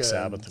 like Black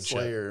Sabbath and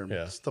Slayer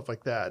and stuff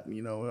like that.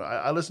 You know,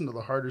 I listened to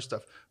the harder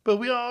stuff. But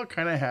we all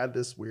kind of had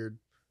this weird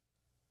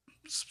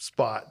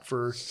spot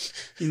for,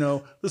 you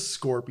know, the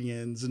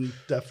Scorpions and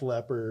Def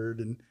Leppard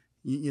and,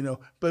 you know.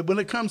 But when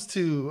it comes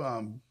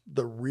to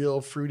the real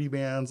fruity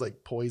bands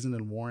like Poison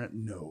and Warrant,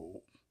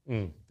 no.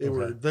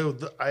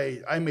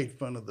 I made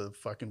fun of the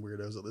fucking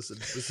weirdos that listen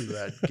to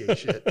that gay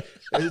shit.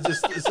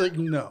 It's like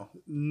no.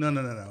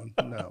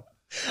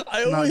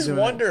 I always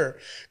wonder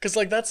because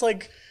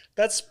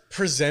that's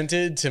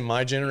presented to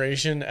my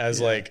generation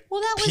as like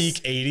peak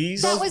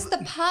 80s. That was the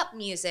pop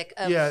music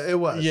of it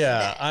was.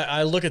 Yeah,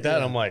 I look at that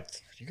and I'm like,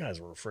 you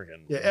guys were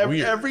freaking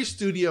weird. Every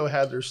studio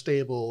had their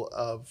stable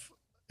of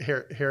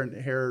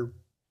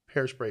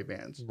hairspray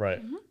bands.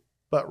 Right. Mm-hmm.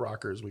 Butt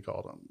rockers, we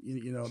called them.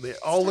 You know, they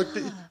all looked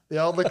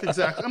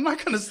exactly. I'm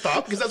not going to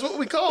stop because that's what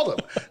we called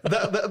them.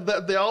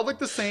 They all looked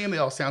the same. They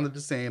all sounded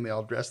the same. They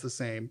all dressed the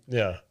same.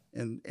 Yeah.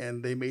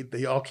 And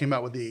they all came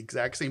out with the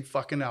exact same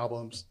fucking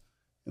albums,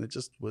 and it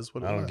just was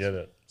what it was. I don't get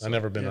it. I've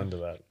never been into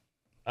that.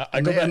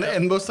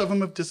 And most of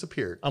them have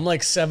disappeared. I'm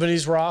like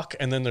 70s rock,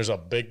 and then there's a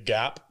big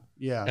gap.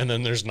 Yeah. And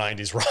then there's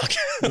 90s rock.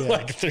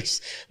 Like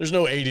there's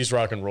no 80s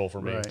rock and roll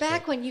for me. Right.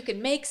 Back when you could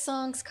make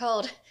songs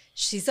called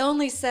 "She's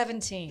Only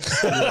 17."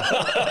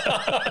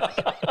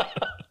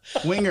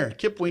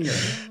 Kip Winger.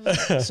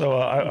 So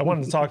I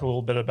wanted to talk a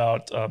little bit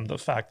about the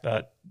fact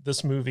that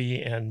this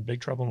movie and Big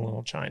Trouble in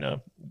Little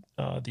China,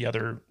 the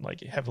other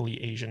like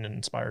heavily Asian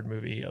inspired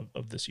movie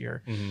of this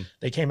year,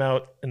 they came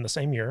out in the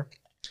same year,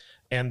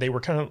 and they were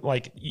kind of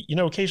like, you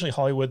know, occasionally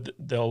Hollywood,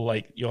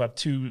 you'll have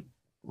two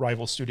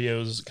rival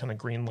studios kind of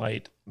green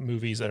light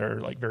movies that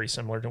are like very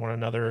similar to one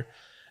another,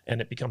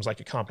 and it becomes like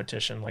a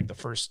competition, like the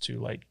first to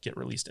like get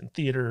released in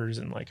theaters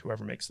and like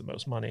whoever makes the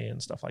most money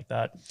and stuff like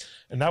that.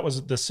 And that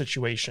was the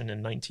situation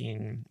in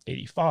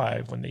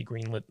 1985 when they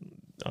greenlit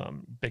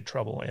Big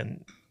Trouble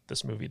and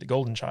this movie, The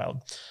Golden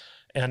Child.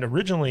 And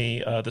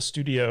originally the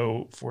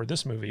studio for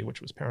this movie, which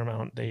was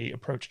Paramount, they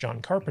approached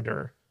John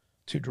Carpenter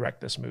to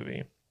direct this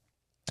movie.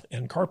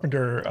 And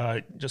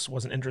Carpenter just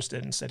wasn't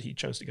interested and said he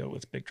chose to go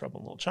with Big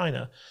Trouble in Little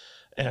China.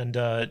 And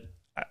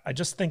I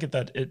just think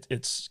that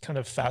it's kind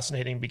of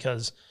fascinating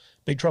because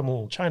Big Trouble in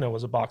Little China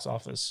was a box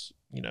office,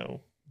 you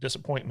know,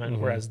 disappointment,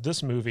 whereas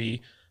this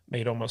movie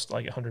made almost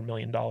like $100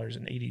 million in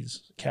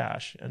 80s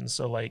cash. And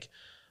so like,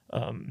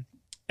 in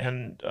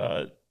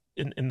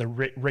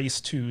the race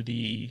to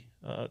the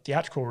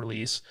theatrical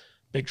release,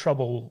 Big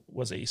Trouble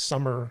was a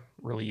summer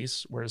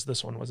release, whereas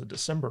this one was a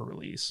December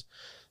release.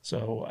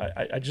 So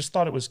I just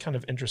thought it was kind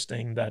of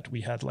interesting that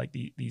we had like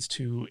these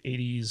two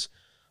 80s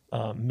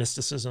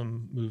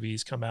mysticism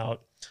movies come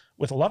out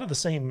with a lot of the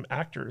same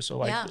actors. So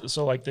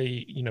like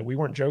they, you know, we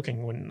weren't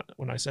joking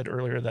when I said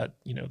earlier that,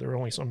 you know, there are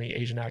only so many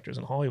Asian actors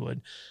in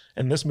Hollywood.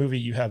 In this movie,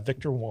 you have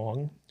Victor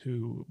Wong,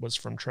 who was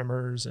from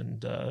Tremors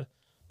and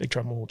Big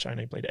Trouble in Little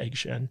China. He played Egg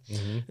Shen.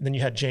 And then you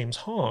had James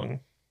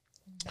Hong,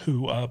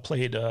 who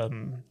played...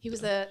 he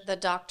was the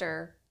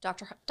doctor...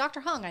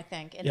 Dr. Hong, I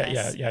think.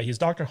 Yeah. He's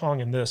Dr.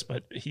 Hong in this,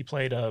 but he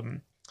played Lo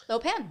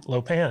Pan,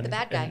 the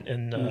bad guy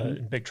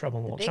in Big Trouble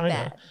in Little China.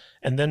 Bad.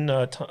 And then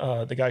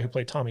the guy who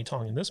played Tommy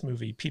Tong in this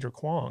movie, Peter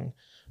Kwong,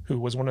 who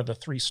was one of the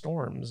 3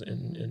 storms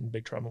in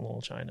Big Trouble in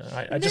Little China.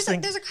 I There's just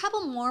think there's a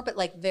couple more, but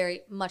like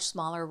very much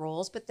smaller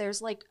roles. But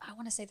there's like, I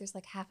want to say there's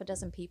like half a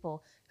dozen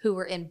people who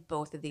were in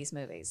both of these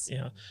movies.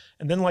 Yeah.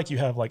 And then like you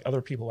have like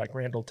other people like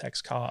Randall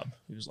Tex Cobb,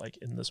 who's like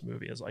in this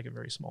movie as like a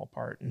very small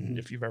part. And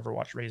if you've ever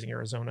watched Raising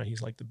Arizona,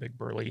 he's like the big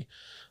burly,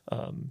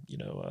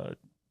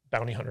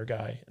 bounty hunter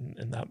guy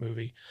in that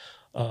movie.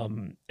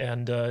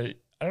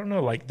 I don't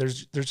know, like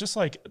there's just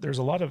like, there's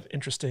a lot of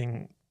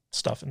interesting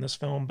stuff in this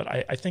film, but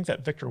I think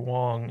that Victor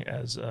Wong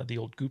as the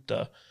old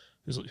Gupta,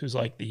 who's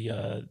like the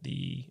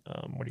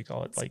what do you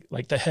call it?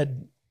 Like the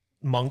head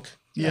monk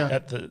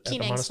at the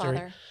monastery.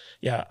 Father.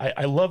 Yeah,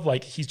 I love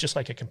like he's just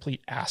like a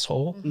complete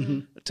asshole,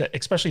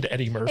 especially to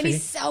Eddie Murphy. And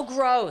he's so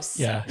gross.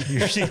 Yeah,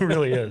 he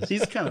really is.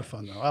 He's kind of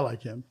fun though. I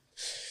like him.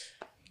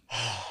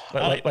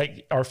 But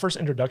like our first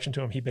introduction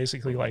to him, he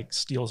basically like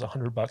steals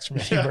 $100 from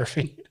Eddie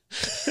Murphy.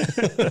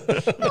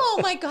 Oh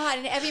my God!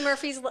 And Eddie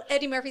Murphy's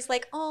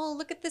like, oh,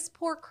 look at this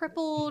poor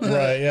crippled,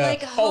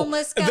 like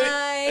homeless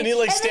guy, and he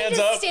like stands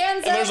up,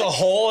 and there's a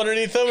hole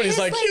underneath him, and he's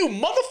like, you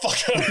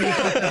motherfucker!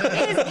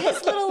 Yeah,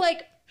 his little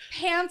like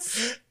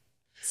pants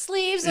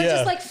sleeves are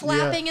just like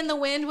flapping in the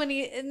wind when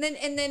and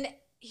then.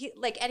 He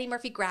like Eddie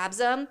Murphy grabs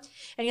him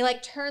and he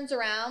like turns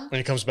around and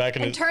he comes back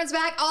and turns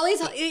back all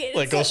these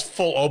like goes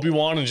full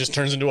Obi-Wan and just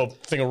turns into a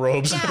thing of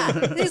robes.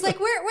 Yeah, he's like,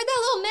 where'd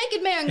that little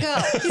naked man go?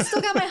 He's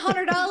still got my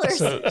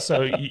 $100.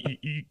 So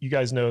you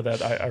guys know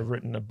that I've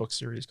written a book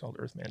series called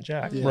Earthman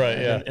Jack. Right.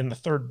 Yeah. In the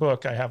 3rd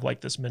book, I have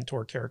like this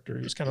mentor character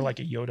who's kind of like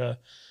a Yoda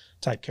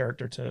type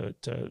character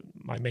to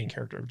my main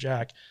character of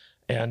Jack.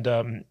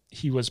 And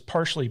he was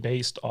partially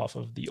based off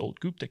of the old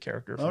Gupta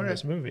character from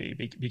this movie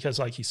because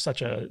like he's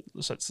such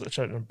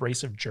an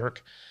abrasive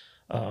jerk.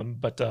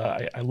 But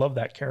I love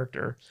that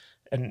character.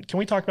 And can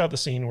we talk about the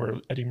scene where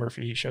Eddie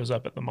Murphy shows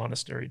up at the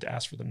monastery to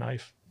ask for the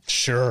knife?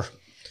 Sure.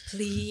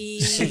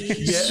 Please. If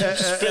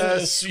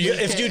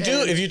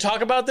you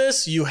talk about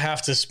this, you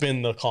have to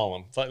spin the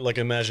column, like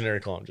an imaginary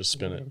column. Just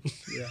spin it.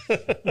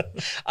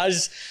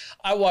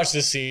 I watched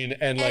this scene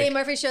and Eddie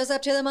Murphy shows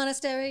up to the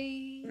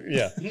monastery.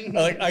 Yeah,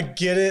 like I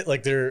get it.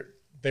 Like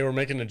they were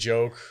making a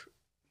joke.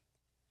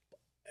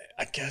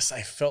 I guess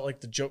I felt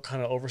like the joke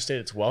kind of overstayed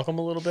its welcome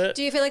a little bit.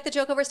 Do you feel like the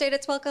joke overstayed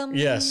its welcome?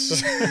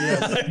 Yes,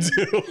 I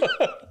do.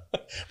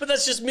 But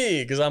that's just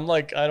me because I'm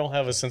like, I don't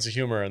have a sense of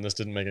humor and this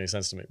didn't make any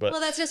sense to me. But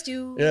well, that's just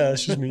you. Yeah,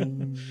 it's just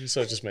me.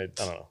 So it just made,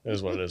 I don't know. It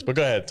is what it is. But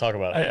go ahead, talk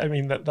about it. I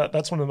mean,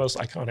 that's one of the most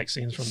iconic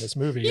scenes from this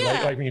movie.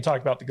 Yeah. Like when you talk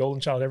about the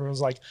golden child,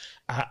 everyone's like,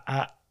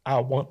 I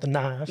want the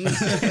knife.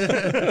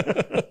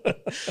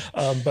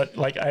 But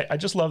like, I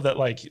just love that.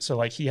 Like, so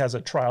like he has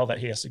a trial that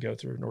he has to go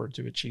through in order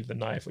to achieve the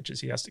knife, which is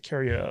he has to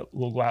carry a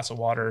little glass of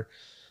water,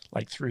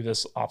 like through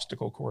this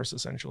obstacle course,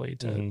 essentially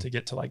to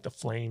get to like the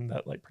flame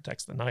that like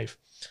protects the knife.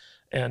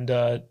 And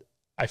I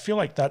feel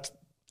like that's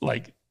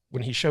like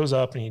when he shows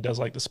up and he does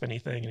like the spinny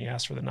thing and he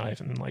asks for the knife.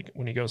 And then like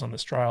when he goes on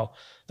this trial,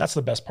 that's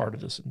the best part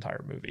of this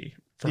entire movie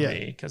for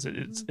me. Because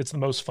it's the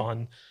most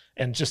fun.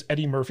 And just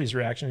Eddie Murphy's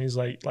reaction, he's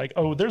like,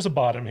 oh, there's a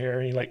bottom here.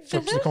 And he like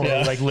flips the corner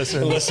and like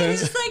listens. It's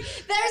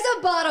like, there's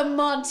a bottom,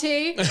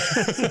 Monty.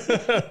 There's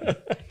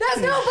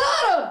no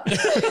bottom.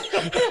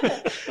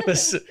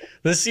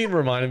 This scene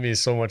reminded me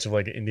so much of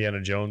like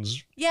Indiana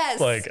Jones. Yes.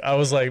 Like I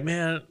was like,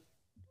 man,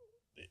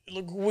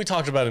 look, we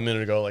talked about a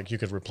minute ago, like you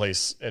could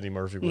replace Eddie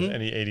Murphy with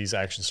any 80s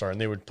action star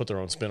and they would put their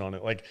own spin on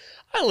it. Like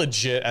I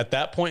legit, at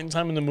that point in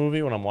time in the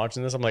movie, when I'm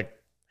watching this, I'm like,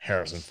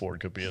 Harrison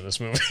Ford could be in this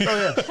movie. Oh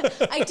yeah.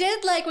 I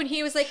did like when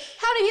he was like,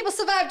 how many people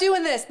survive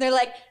doing this? And they're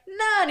like,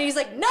 none. And he's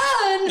like,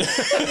 none.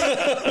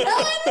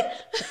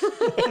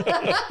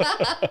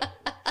 None.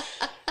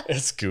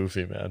 It's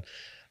goofy, man.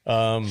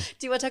 Do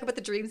you want to talk about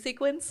the dream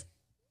sequence?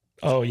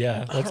 Oh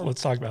yeah,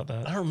 let's talk about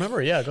that. I don't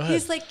remember. Yeah, go ahead.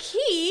 He's like,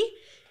 Key,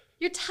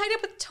 you're tied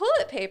up with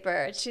toilet paper.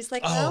 And she's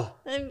like, no,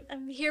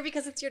 I'm here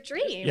because it's your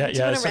dream. Do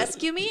you want to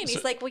rescue me? And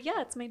he's like, well, yeah,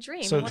 it's my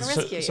dream. I want to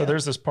rescue you. So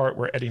there's this part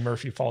where Eddie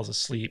Murphy falls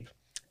asleep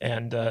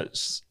and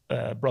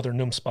Brother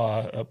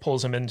Numspa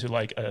pulls him into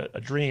like a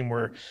dream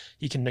where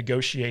he can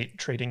negotiate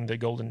trading the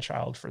golden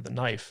child for the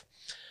knife.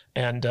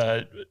 And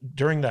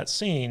during that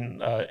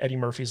scene, Eddie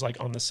Murphy's like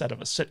on the set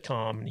of a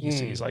sitcom and he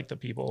sees like the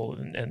people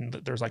and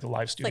there's like a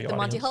live studio like the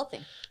Monty Hall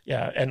thing.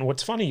 Yeah. And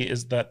what's funny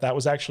is that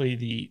was actually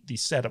the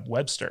set of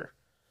Webster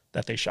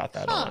that they shot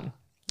that on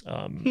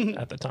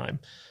at the time.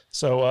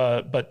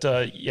 So,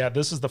 yeah,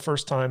 this is the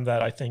first time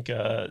that I think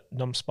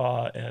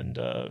Numspa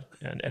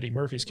and Eddie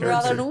Murphy's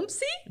character,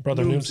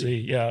 Brother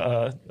Numsy,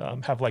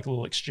 have like a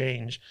little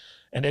exchange,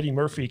 and Eddie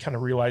Murphy kind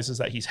of realizes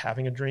that he's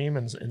having a dream,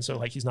 and so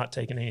like he's not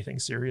taking anything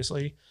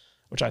seriously,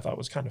 which I thought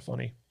was kind of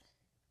funny.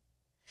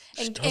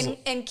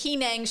 And Key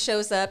Nang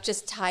shows up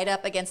just tied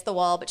up against the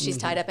wall, but she's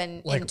tied up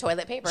in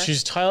toilet paper.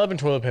 She's tied up in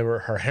toilet paper.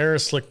 Her hair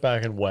is slicked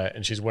back and wet,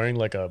 and she's wearing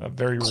like a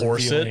very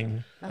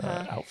corset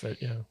outfit.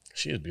 Yeah,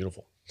 she is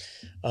beautiful.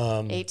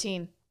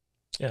 18.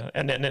 Yeah,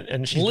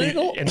 and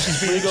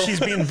she's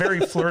being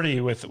very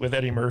flirty with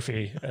Eddie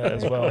Murphy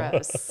as well.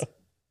 Gross.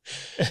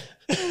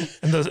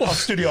 And And the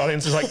studio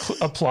audience is like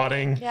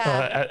applauding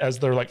Yeah. as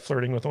they're like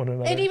flirting with one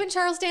another. And even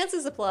Charles Dance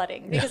is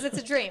applauding because it's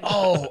a dream.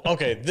 Oh,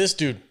 okay. This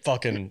dude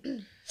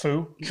fucking.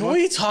 Foo. Can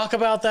we talk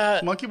about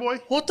that? Monkey Boy?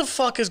 What the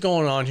fuck is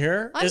going on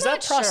here? I'm Is that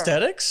not sure.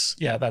 prosthetics?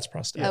 Yeah, that's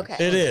prosthetic.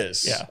 Okay. It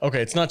is. Yeah.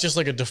 Okay. It's not just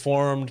like a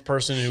deformed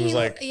person who was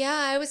like. Yeah,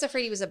 I was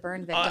afraid he was a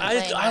burn victim.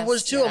 I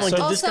was too. I'm like, did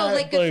this also, guy,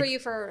 like, good for like- you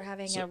for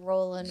having a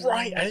role in.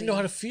 Right. I didn't know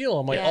how to feel.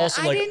 I'm like, Yeah,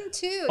 also I like. didn't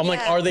too. I'm like,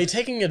 yeah. are they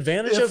taking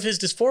advantage of his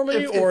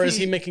deformity, if or is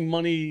he- he making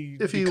money?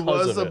 If he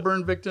because was of a it?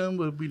 burn victim,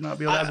 would we not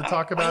be allowed to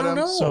talk about I don't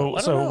him? know. So,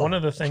 I don't know. one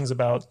of the things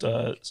about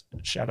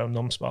Shadow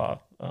Numspa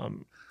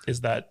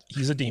is that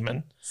he's a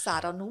demon.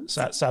 Sadonum?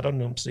 Shadow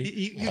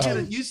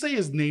Numsi. You say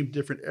his name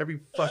different every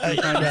fucking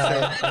time you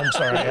say it. I'm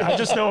sorry. I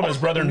just know him as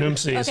Brother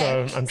Numsi,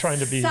 so I'm trying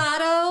to be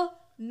Sado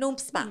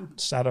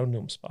Numspa. Shadow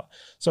Numspa.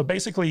 So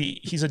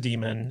basically, he's a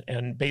demon,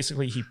 and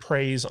basically he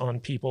preys on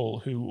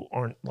people who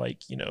aren't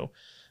like,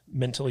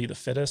 mentally the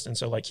fittest, and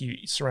so like he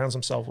surrounds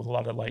himself with a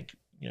lot of like,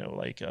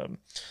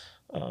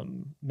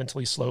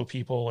 mentally slow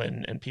people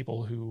and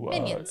people who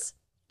Minions.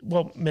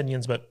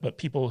 Minions, but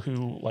people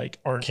who like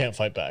aren't Can't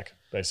fight back,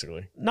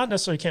 basically. not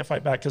necessarily can't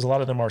fight back because a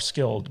lot of them are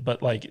skilled,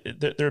 but like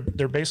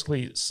they're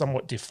basically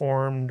somewhat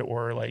deformed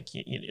or like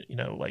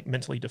like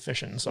mentally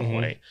deficient in some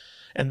way,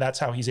 and that's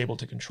how he's able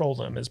to control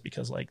them is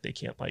because like they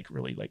can't like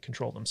really like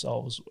control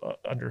themselves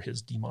under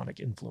his demonic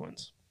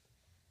influence.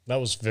 That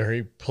was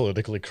very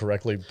politically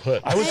correctly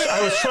put. I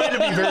was trying to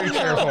be very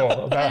careful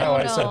about how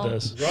I said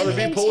this. Rather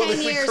be In 10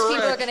 politically years, people are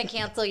correct. going to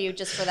cancel you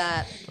just for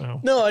that.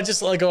 No, I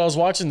just like I was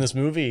watching this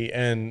movie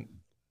and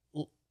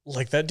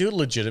like that dude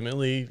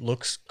legitimately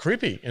looks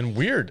creepy and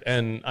weird,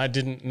 and I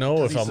didn't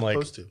know if He's I'm like.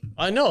 supposed to.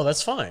 I know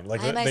that's fine.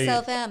 Like I they,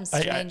 myself am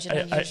strange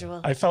and unusual.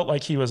 I felt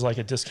like he was like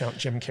a discount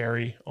Jim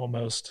Carrey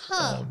almost.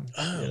 Huh.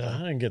 I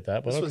didn't get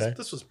that, but This okay.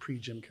 this was pre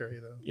Jim Carrey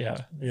though. Yeah,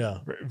 Yeah,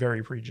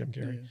 very pre Jim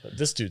Carrey. but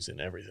this dude's in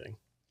everything,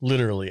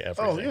 literally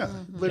everything. Oh yeah,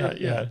 Mm-hmm.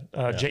 literally,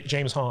 Yeah.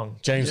 James Hong.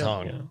 James Yeah.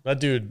 Hong, that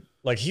dude.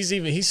 Like he's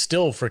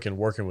still freaking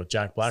working with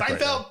Jack Black right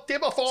now. Seinfeld,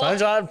 table four,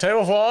 Seinfeld,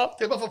 table for.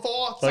 table for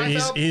four. Like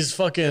Seinfeld. he's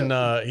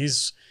fucking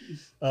he's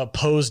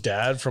Poe's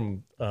dad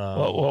from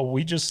Well,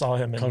 we just saw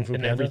him Kung Fu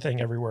in Panda?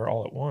 Everything Everywhere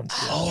All at Once.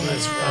 Oh,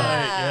 that's right.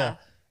 Yeah.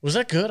 Was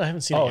that good? I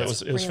haven't seen it Oh, yet. it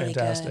was Really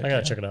fantastic. I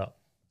gotta check it out.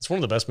 It's one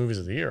of the best movies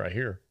of the year, I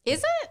hear.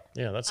 Is it?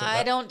 Yeah, that's it.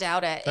 I don't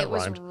doubt it. that It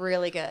was rhymed.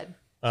 really good.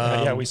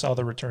 Yeah, we saw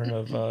the return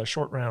of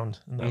Short Round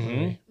in that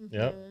movie.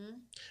 Yep.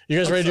 You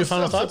guys ready to do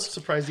final I'm thoughts?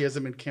 surprised he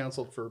hasn't been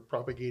canceled for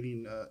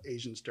propagating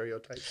Asian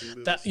stereotypes in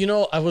movies.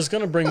 That I was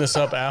gonna bring this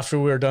up after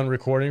we were done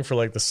recording for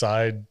like the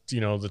side,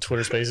 the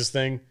Twitter Spaces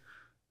thing,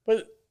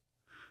 but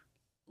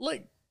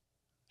like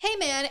Hey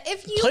man,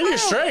 if you Play to your are-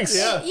 strengths.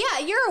 Yeah.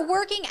 You're a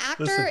working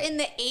actor Listen. in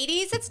the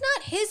 80s. It's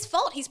not his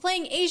fault. He's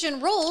playing Asian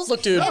roles.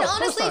 Look, dude. And No, of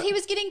course honestly, not. if he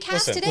was getting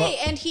cast Listen, today,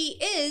 well- and he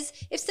is,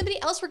 if somebody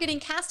else were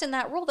getting cast in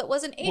that role that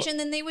wasn't Asian,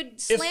 then they would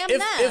if slam if,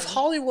 them. if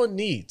Hollywood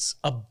needs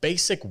a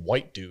basic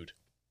white dude,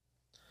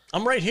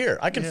 I'm right here.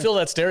 I can fill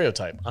that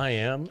stereotype. I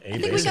am a I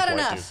think basic we got white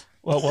enough.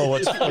 Well,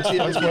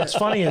 what's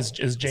funny is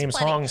James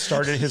plenty. Hong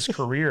started his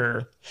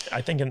career,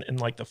 I think in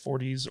like the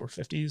 40s or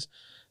 50s,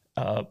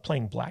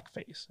 playing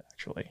blackface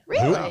actually.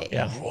 Really?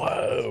 Yeah. dude.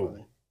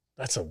 Whoa,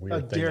 that's a How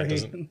weird thing. dare That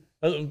he?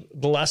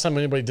 doesn't. The last time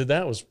anybody did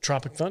that was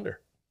Tropic Thunder.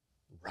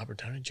 Robert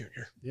Downey Jr.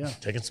 Yeah.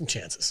 taking some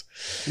chances.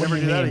 Never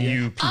do that again.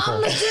 You people.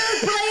 I'm the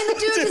dude playing the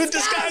dude Dude, disguised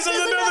disguised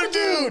as another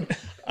dude.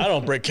 I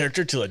don't break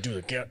character till I do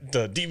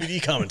the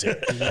DVD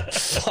commentary.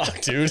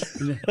 Fuck, dude.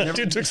 That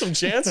dude took some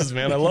chances,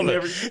 man. I love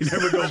You it.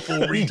 never go full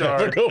Never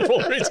retard. go full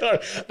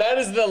retard. That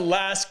is the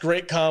last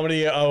great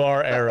comedy of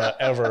our era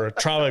ever.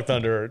 Tropic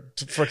Thunder,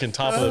 freaking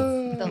top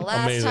of The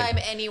last amazing. time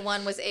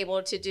anyone was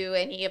able to do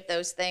any of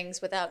those things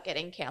without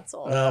getting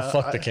canceled.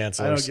 Fuck the I cancelers.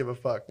 don't give a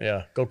fuck.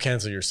 Yeah, go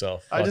cancel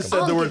yourself. I Fuck just 'em.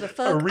 said the I word don't give a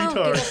fuck. a I don't give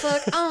a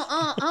retard. fuck.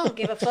 I don't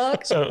give a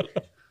fuck. So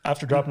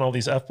after dropping all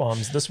these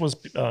F-bombs, this was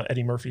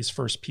Eddie Murphy's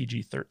first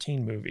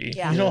PG-13 movie.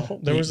 Yeah. You know,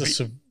 there was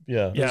a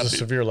there Yeah, was a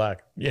severe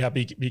lack. Yeah,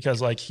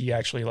 because like he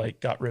actually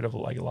like got rid of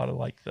like a lot of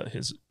like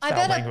his I foul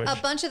bet language.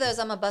 a bunch of those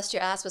 "I'm gonna bust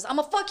your ass" was "I'm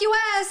gonna fuck you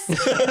ass."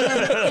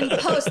 In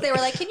post, they were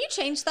like, "Can you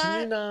change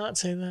Can you that?" not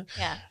say that?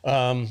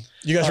 Yeah.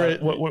 You guys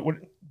ready? what,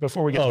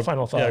 before we get to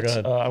final yeah, go thoughts,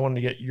 ahead. I wanted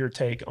to get your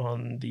take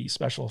on the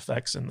special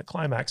effects and the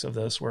climax of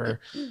this,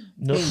 where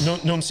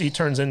Nomsi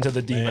turns into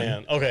the demon.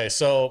 Man. Okay,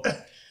 so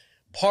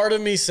part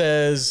of me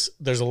says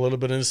there's a little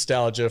bit of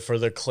nostalgia for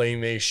the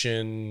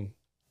claymation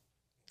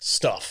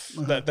stuff.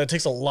 That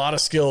takes a lot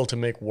of skill to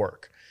make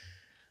work.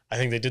 I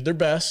think they did their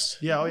best.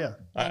 Yeah, oh yeah.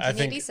 I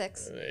think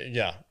 1986.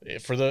 yeah,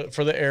 for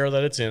the era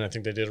that it's in, I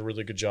think they did a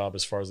really good job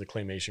as far as the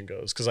claymation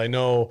goes. Because I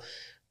know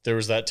there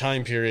was that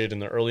time period in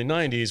the early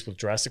 90s with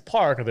Jurassic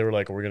Park where they were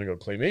like, are we going to go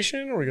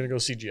claymation or are we going to go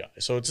CGI?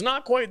 So it's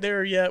not quite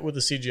there yet with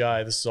the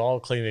CGI. This is all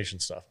claymation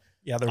stuff.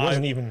 Yeah, there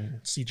wasn't even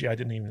CGI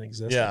didn't even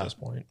exist Yeah. at this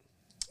point.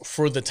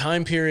 For the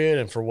time period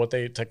and for what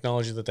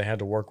technology that they had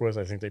to work with,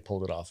 I think they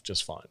pulled it off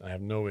just fine. I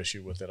have no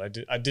issue with it.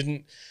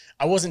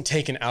 I wasn't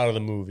taken out of the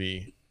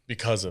movie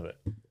because of it.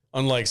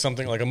 Unlike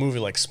something like a movie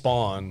like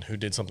Spawn, who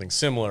did something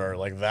similar,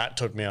 like that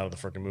took me out of the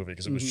freaking movie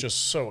because it was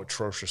just so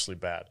atrociously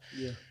bad.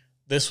 Yeah.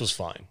 This was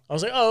fine. I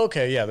was like, oh,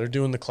 okay, yeah, they're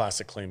doing the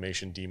classic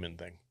claymation demon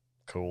thing.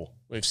 Cool.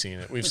 We've seen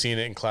it. We've seen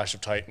it in Clash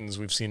of Titans.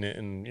 We've seen it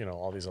in, you know,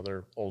 all these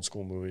other old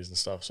school movies and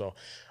stuff. So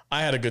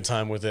I had a good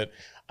time with it.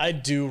 I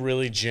do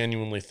really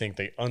genuinely think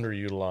they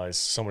underutilized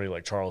somebody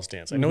like Charles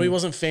Dance. I know he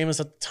wasn't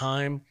famous at the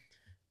time,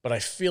 but I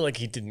feel like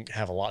he didn't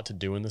have a lot to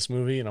do in this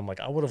movie. And I'm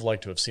like, I would have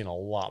liked to have seen a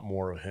lot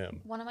more of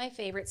him. One of my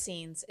favorite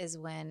scenes is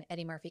when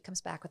Eddie Murphy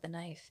comes back with a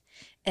knife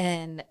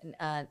and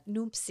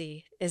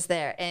Noopsy is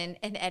there. And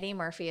Eddie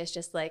Murphy is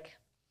just like,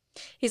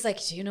 he's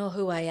like, do you know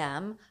who I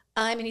am?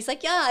 And he's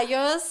like, yeah,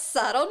 you're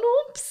Sarah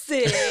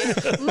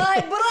Noopsy. My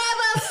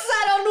brother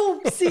Sarah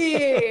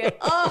Noopsy.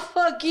 Oh,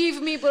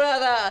 forgive me,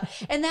 brother.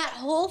 And that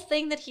whole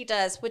thing that he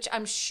does, which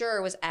I'm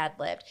sure was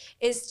ad-libbed,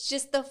 is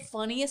just the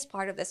funniest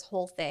part of this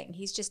whole thing.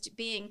 He's just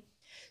being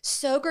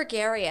so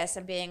gregarious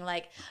and being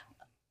like,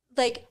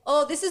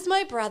 oh, this is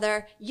my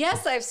brother.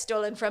 Yes, I've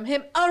stolen from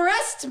him.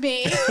 Arrest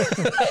me. And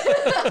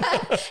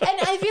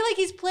I feel like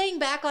he's playing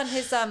back on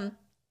his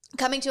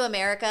Coming to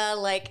America,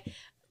 like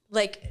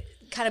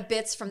kind of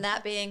bits from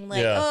that being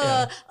like,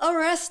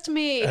 arrest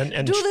me,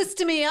 and do this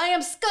to me. I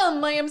am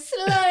scum. I am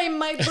slime.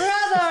 My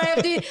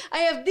brother. I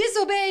have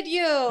disobeyed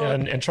you.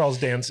 And Charles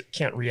Dance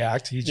can't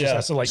react. He just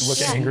has to like look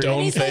angry.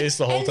 Stone face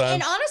the whole time.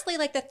 And honestly,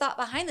 like the thought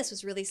behind this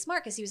was really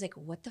smart because he was like,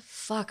 what the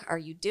fuck are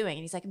you doing?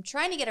 And he's like, I'm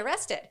trying to get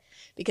arrested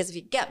because if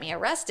you get me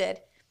arrested,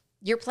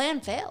 your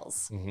plan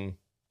fails. Mm-hmm.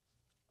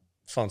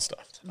 Fun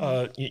stuff.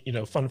 You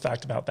know, fun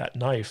fact about that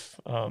knife.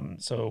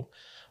 So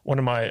one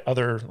of my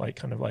other like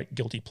kind of like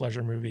guilty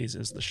pleasure movies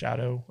is The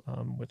Shadow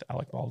with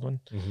Alec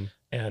Baldwin. Mm-hmm.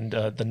 And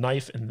the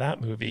knife in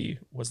that movie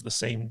was the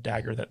same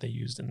dagger that they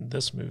used in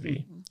this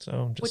movie. Mm-hmm.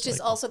 So which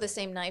is also the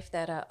same knife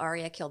that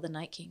Arya killed the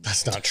Night King.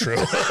 That's not true.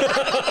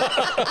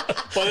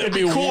 But it'd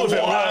be cool if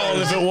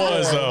it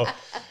was though.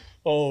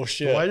 Oh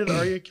shit. Why did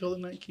Arya kill the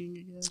Night King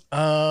again?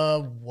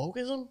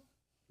 Wokeism?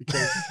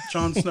 Because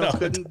Jon Snow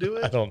couldn't do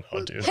it? I don't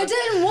know, dude. He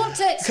didn't want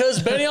it.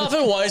 Because Benioff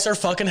and Weiss are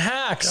fucking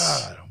hacks.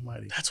 God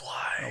almighty. That's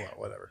why. Oh, well,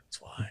 whatever. That's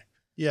why.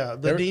 Yeah,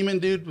 the demon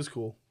dude was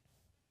cool.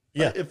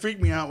 Yeah. It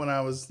freaked me out when I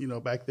was,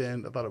 back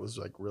then. I thought it was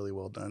like really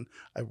well done.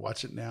 I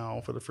watch it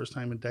now for the first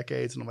time in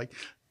decades and I'm like,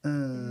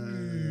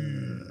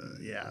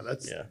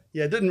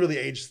 it didn't really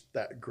age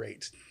that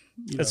great.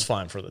 It's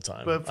fine for the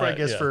time. But I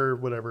guess for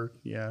whatever,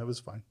 it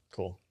was fine.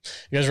 Cool.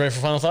 You guys ready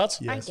for final thoughts?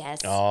 Yes. I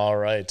guess. All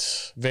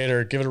right.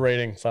 Vader, give it a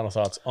rating. Final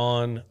thoughts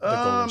on The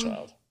Golden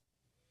Child.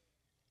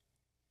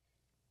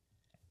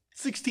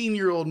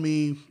 16-year-old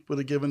me would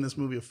have given this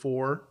movie a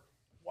 4.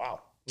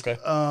 Wow. Okay.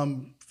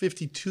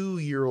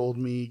 52-year-old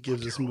me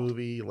gives this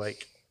movie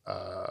like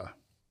a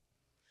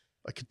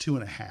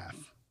 2.5.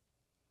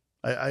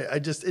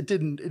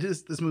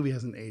 This movie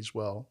hasn't aged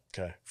well.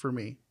 Okay. For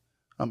me.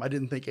 I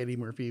didn't think Eddie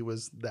Murphy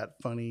was that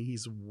funny.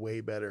 He's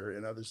way better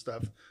in other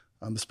stuff.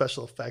 The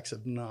special effects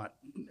have not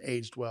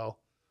aged well.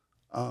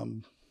 I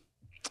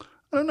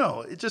don't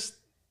know. I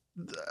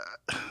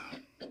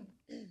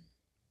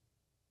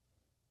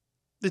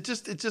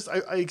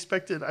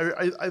expected.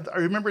 I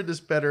remember this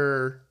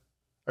better.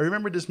 I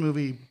remember this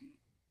movie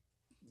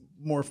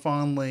more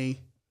fondly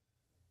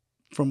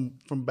from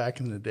back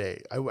in the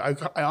day.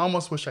 I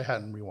almost wish I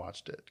hadn't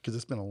rewatched it because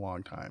it's been a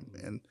long time,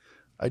 and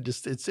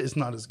it's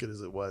not as good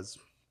as it was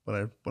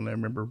when I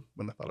remember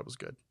when I thought it was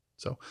good.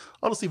 So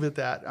I'll just leave it at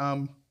that.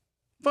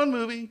 Fun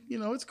movie,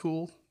 it's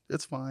cool,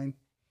 it's fine.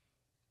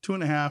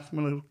 2.5. I'm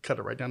gonna cut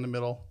it right down the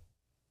middle.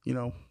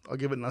 I'll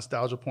give it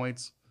nostalgia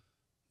points.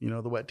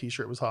 The wet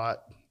T-shirt was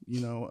hot.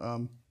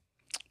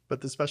 But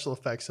the special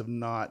effects have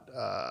not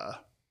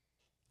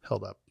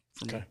held up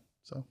for me.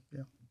 So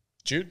yeah.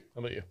 Jude, how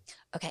about you?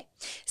 Okay,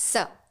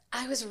 so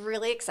I was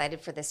really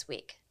excited for this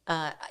week.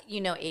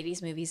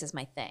 80s movies is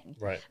my thing.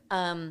 Right.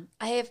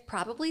 I have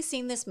probably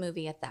seen this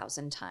movie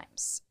 1,000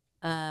 times.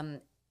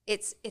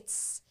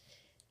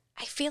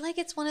 I feel like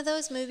it's one of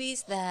those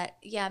movies that,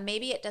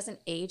 maybe it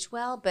doesn't age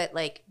well, but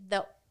like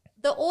the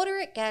older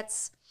it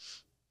gets,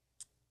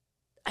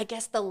 I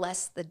guess the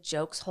less the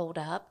jokes hold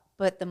up,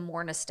 but the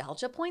more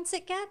nostalgia points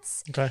it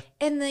gets. Okay.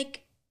 And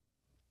like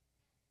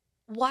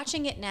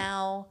watching it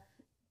now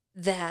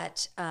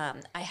that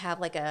I have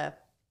like a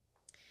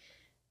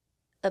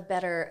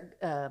better,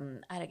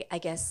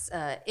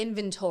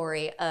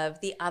 inventory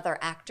of the other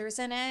actors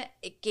in it,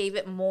 it gave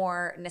it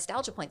more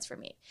nostalgia points for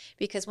me.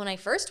 Because when I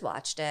first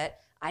watched it,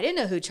 I didn't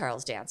know who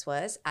Charles Dance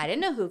was. I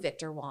didn't know who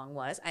Victor Wong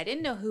was. I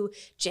didn't know who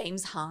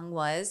James Hong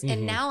was. Mm-hmm.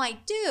 And now I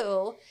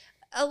do.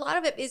 A lot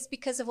of it is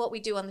because of what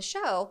we do on the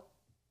show.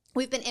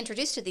 We've been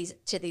introduced to these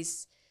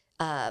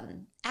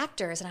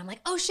actors, and I'm like,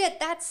 oh shit,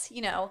 that's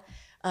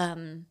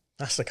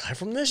that's the guy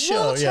from this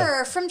show.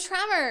 Walter from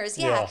Tremors.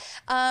 Yeah.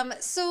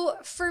 So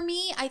for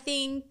me, I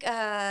think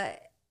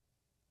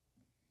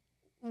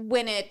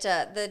when it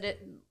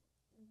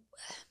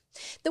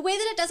the way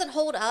that it doesn't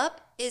hold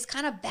up is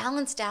kind of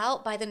balanced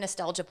out by the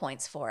nostalgia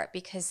points for it,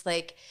 because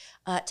like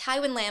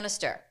Tywin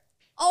Lannister,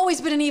 always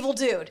been an evil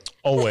dude.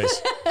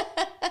 Always.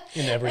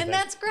 in everything. And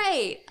that's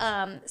great.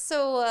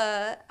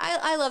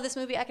 I love this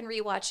movie. I can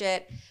rewatch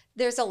it.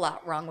 There's a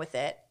lot wrong with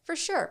it, for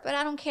sure, but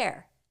I don't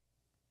care.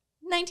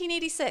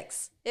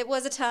 1986. It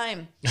was a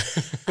time.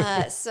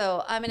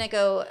 So I'm going to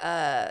go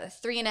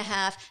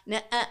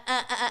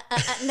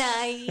 3.5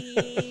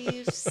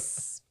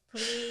 knives,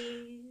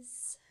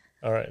 please.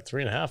 All right,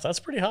 3.5. That's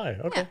pretty high.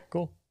 Okay,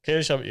 cool.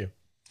 Katie, how about you?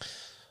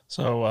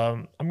 So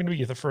I'm going to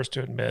be the first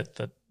to admit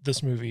that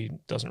this movie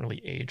doesn't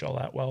really age all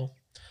that well,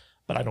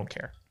 but I don't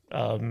care.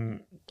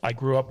 I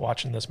grew up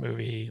watching this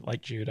movie.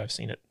 Like Jude, I've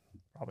seen it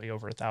probably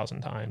over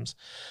 1,000 times.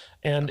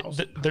 And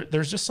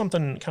there's just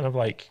something kind of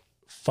like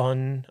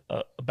fun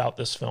about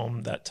this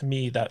film that, to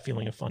me, that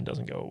feeling of fun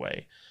doesn't go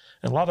away.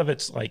 And a lot of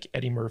it's like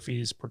Eddie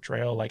Murphy's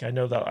portrayal. Like, I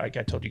know that, like,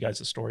 I told you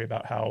guys a story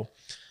about how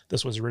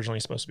this was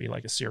originally supposed to be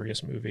like a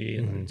serious movie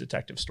and a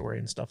detective story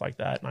and stuff like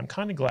that. And I'm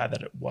kind of glad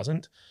that it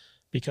wasn't,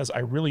 because I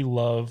really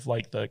love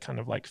like the kind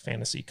of like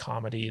fantasy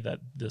comedy that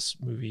this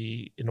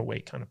movie in a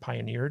way kind of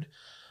pioneered.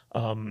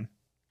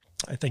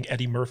 I think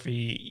Eddie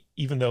Murphy,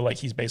 even though like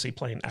he's basically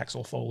playing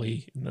Axel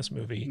Foley in this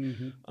movie,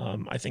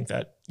 I think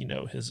that, you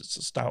know, his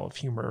style of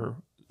humor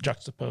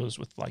juxtaposed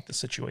with like the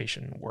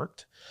situation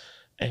worked.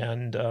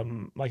 And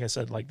like I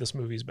said, like this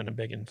movie's been a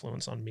big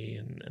influence on me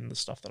and the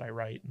stuff that I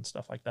write and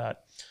stuff like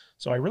that.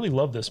 So I really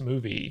love this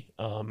movie,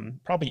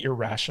 probably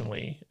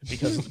irrationally,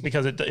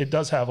 because it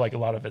does have like a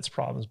lot of its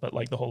problems, but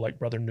like the whole like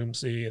Brother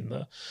Noomsy and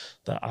the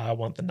I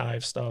want the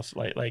knife stuff,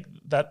 like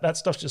that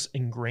stuff's just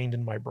ingrained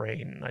in my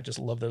brain. I just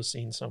love those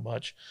scenes so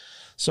much.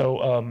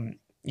 So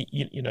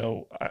you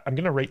know, I'm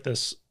gonna rate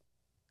this,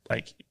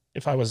 like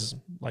if I was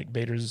like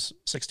Vader's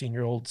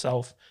 16-year-old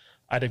self,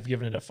 I'd have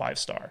given it a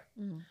 5-star.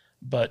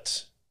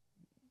 But,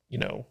 you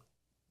know,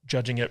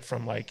 judging it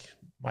from like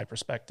my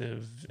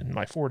perspective in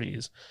my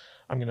 40s,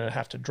 I'm going to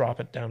have to drop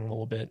it down a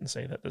little bit and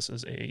say that this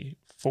is a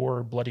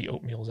 4 bloody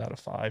oatmeals out of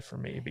 5 for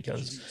me,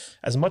 because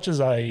as much as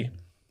I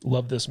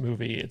love this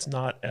movie, it's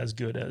not as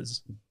good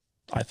as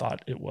I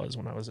thought it was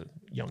when I was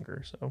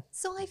younger.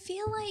 So I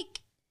feel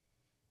like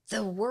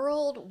the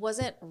world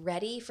wasn't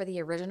ready for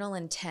the original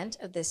intent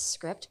of this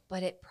script,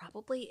 but it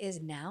probably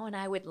is now. And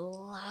I would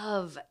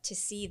love to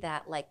see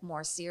that like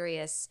more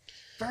serious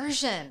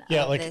version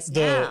of like this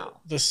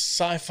now. The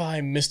sci-fi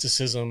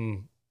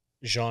mysticism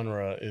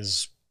genre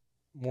is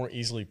more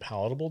easily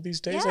palatable these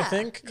days, I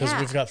think, because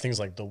we've got things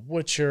like The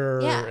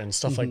Witcher and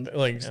stuff like that,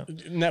 like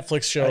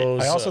Netflix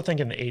shows. I also think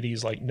in the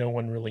 80s, like no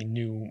one really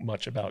knew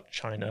much about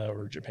China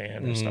or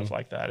Japan or stuff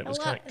like that. It was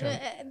kind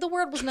of the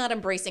world was not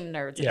embracing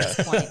nerds at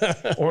this point,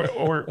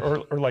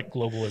 or like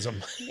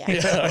globalism.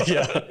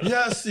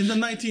 Yes, in the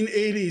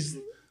 1980s,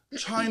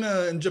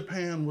 China and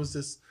Japan was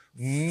this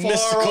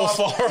mystical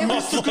land.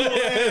 Also,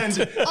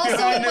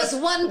 it was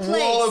one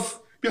place.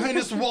 Behind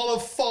this wall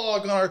of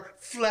fog on our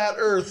flat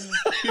Earth,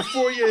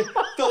 before you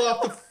fell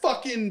off the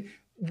fucking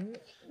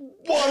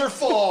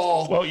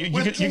waterfall. Well, you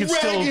could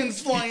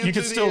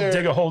still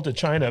dig a hole to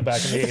China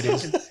back in the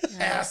 80s.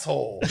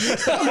 Asshole.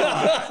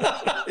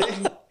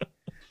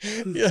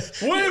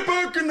 Way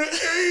back in the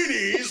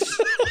 80s.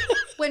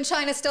 When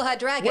China still had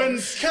dragons. When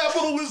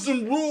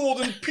capitalism ruled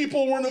and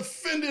people weren't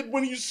offended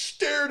when you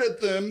stared at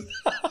them.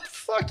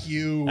 Fuck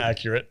you.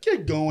 Accurate.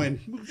 Get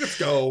going. Let's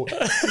go.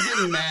 I'm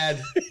getting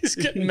mad. He's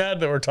getting mad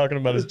that we're talking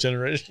about his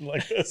generation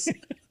like this.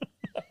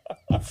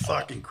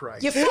 Fucking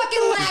Christ. You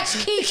fucking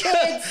latchkey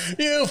kids.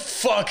 You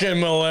fucking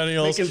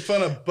millennials. Making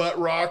fun of butt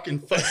rock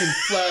and fucking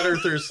flat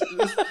earthers.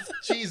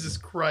 Jesus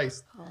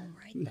Christ. All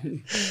right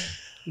then.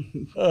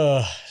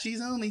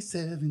 She's only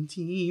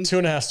 17.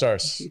 2.5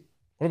 stars.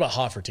 What about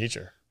Hot for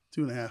Teacher?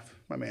 2.5,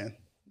 my man.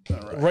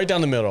 Right down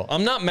the middle.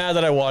 I'm not mad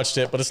that I watched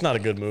it, but it's not a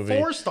good movie.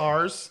 4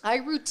 stars. I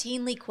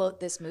routinely quote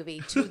this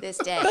movie to this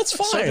day. That's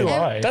fine. So do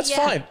I. That's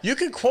fine. You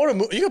can quote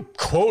you can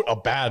quote a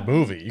bad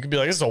movie. You can be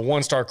like, "This is a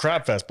 1-star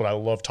crap fest," but I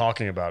love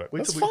talking about it.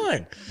 That's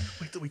fine.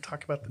 Wait till we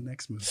talk about the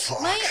next movie.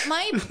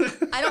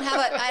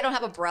 I don't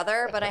have a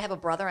brother, but I have a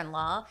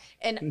brother-in-law,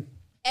 and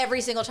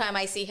every single time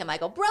I see him, I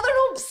go, "Brother,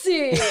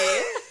 oopsie."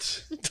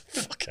 Get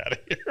the fuck out of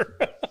here.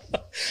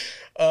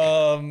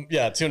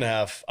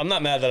 2.5. I'm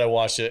not mad that I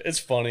watched it. It's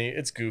funny,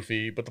 it's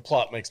goofy, but the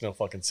plot makes no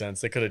fucking sense.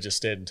 They could have just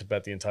stayed in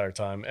Tibet the entire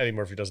time. Eddie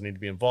Murphy doesn't need to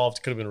be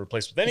involved. Could have been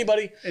replaced with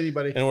anybody. And it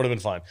would have been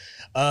fine.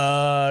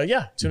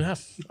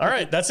 2.5. All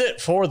right, that's it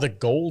for The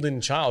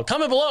Golden Child.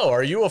 Comment below.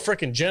 Are you a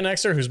freaking Gen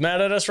Xer who's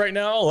mad at us right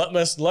now?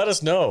 Let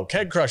us know.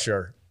 Keg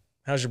Crusher,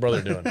 how's your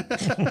brother doing?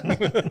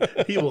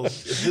 He will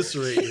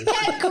eviscerate you.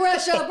 Keg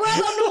Crusher,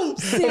 brother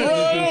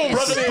Noopsie.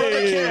 Brother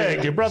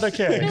Keg. Your brother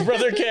Keg.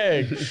 Brother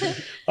Keg.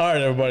 All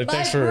right, everybody.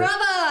 Thanks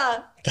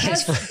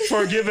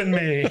for giving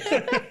me.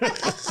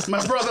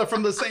 My brother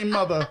from the same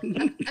mother.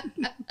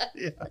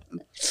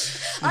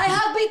 I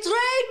have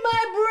betrayed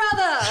my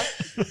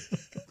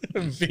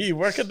brother. V,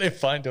 where can they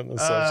find you on the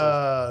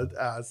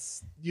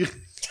socials?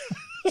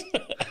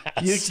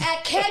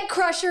 At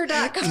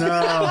kegcrusher.com.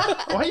 No.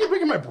 Why are you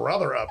bringing my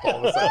brother up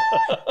all of a sudden?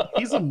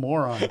 He's a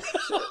moron.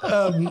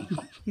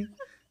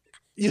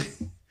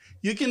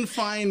 You can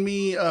find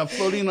me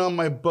floating on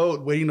my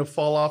boat waiting to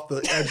fall off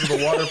the edge of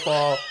the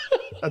waterfall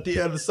at the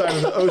other side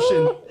of the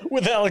ocean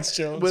with Alex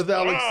Jones. With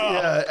Alex,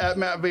 yeah, at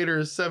Matt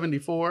Vader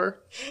 74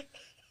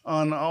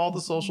 on all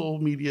the social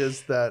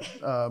medias that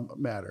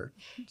matter.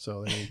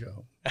 So there you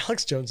go.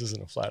 Alex Jones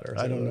isn't a flat earther.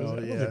 I don't know. I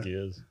don't think he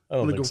is. I I'm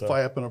don't gonna think go so.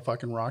 fly up in a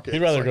fucking rocket.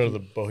 He'd rather go to the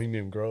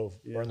Bohemian Grove,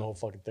 burn the whole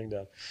fucking thing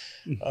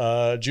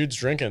down. Jude's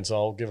drinking, so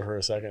I'll give her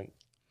a second.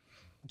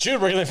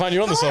 Jude, where can they find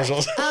you on the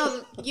socials?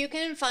 You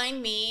can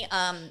find me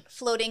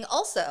floating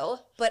also,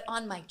 but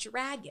on my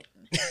dragon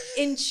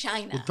in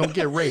China. Well, don't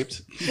get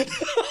raped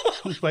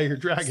by your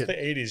dragon. It's the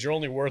 80s. You're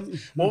only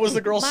worth. What was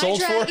the girl My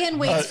sold for? My dragon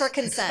waits for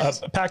consent.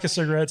 A pack of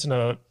cigarettes and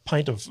a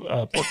pint of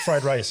pork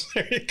fried rice.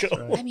 There you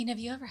go. I mean, have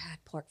you ever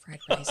had pork fried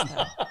rice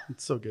though?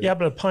 It's so good. Yeah,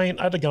 but a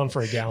pint, I'd have gone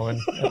for a gallon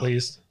at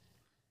least.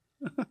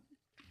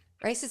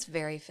 Rice is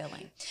very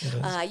filling.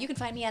 You can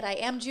find me at I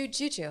am Jude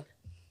Choo Choo.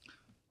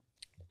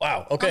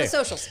 Wow. Okay. On the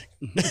socials.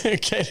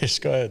 Kadish,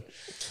 go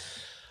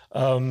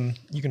ahead.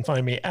 You can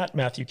find me at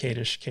Matthew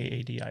Kadish,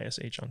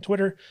 Kadish on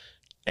Twitter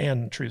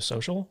and Truth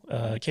Social.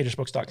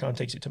 KadishBooks.com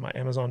takes you to my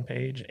Amazon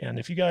page. And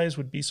if you guys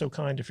would be so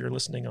kind, if you're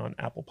listening on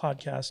Apple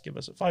Podcasts, give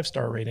us a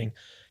 5-star rating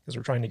because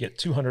we're trying to get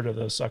 200 of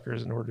those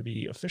suckers in order to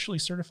be officially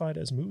certified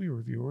as movie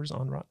reviewers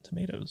on Rotten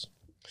Tomatoes.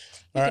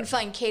 You can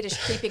find Kadish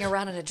creeping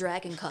around in a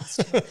dragon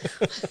costume.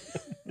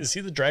 Is he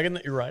the dragon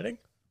that you're riding?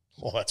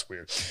 Well, that's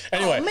weird.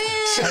 Anyway.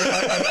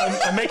 Oh, man.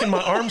 I'm making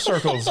my arm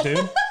circles,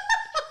 dude.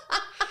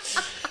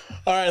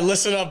 All right,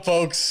 listen up,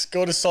 folks.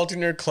 Go to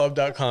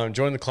saltynerdclub.com.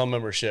 Join the club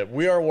membership.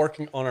 We are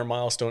working on our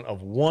milestone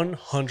of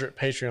 100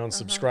 Patreon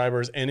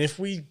subscribers. And if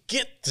we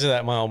get to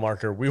that mile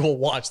marker, we will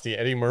watch the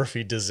Eddie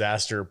Murphy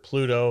disaster,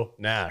 Pluto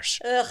Nash.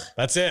 Ugh.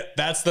 That's it.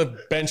 That's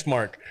the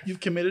benchmark.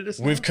 You've committed to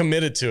something? We've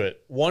committed to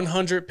it.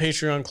 100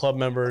 Patreon club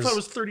members. I thought it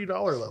was $30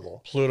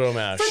 level. Pluto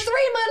Nash. For 3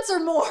 months or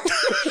more.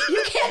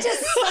 You can't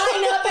just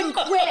sign up and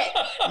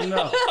quit.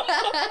 No.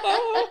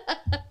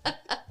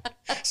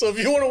 So if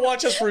you want to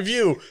watch us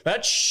review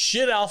that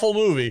shit awful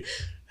movie,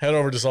 head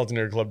over to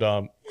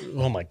saltynerdclub.com.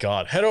 Oh my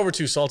God. Head over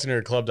to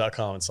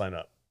saltynerdclub.com and sign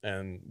up.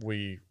 And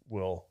we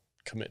will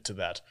commit to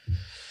that.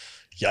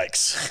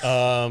 Yikes.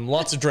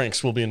 Lots of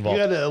drinks will be involved.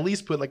 You got to at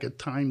least put like a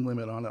time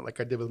limit on it like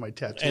I did with my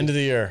tattoo. End of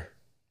the year.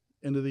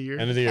 End of the year?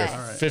 End of the year. Okay. All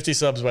right. 50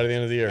 subs by the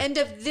end of the year. End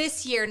of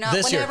this year, not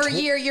This year. whenever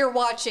year you're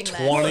watching this.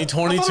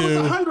 2022. I thought it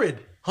was 100.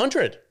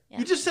 100. Yeah.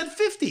 You just said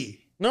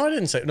 50. No, I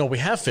didn't say. No, we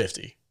have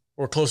 50.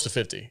 We're close to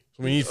 50.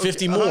 So we need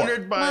 50 more.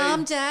 100 by,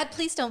 Mom, Dad,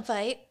 please don't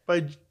fight.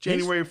 by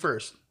January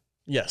 1st.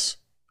 Yes.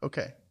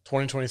 Okay.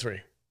 2023.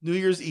 New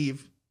Year's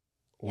Eve.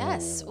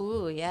 Yes.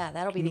 Ooh, yeah.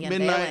 That'll be the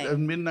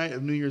unveiling. Midnight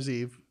of New Year's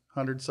Eve.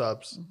 100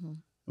 subs. And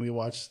we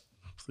watched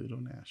Pluto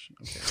Nash.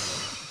 Okay.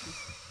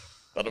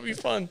 That'll be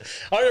fun.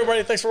 All right,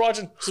 everybody. Thanks for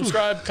watching.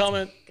 Subscribe,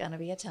 comment. Gonna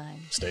be a time.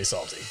 Stay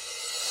salty.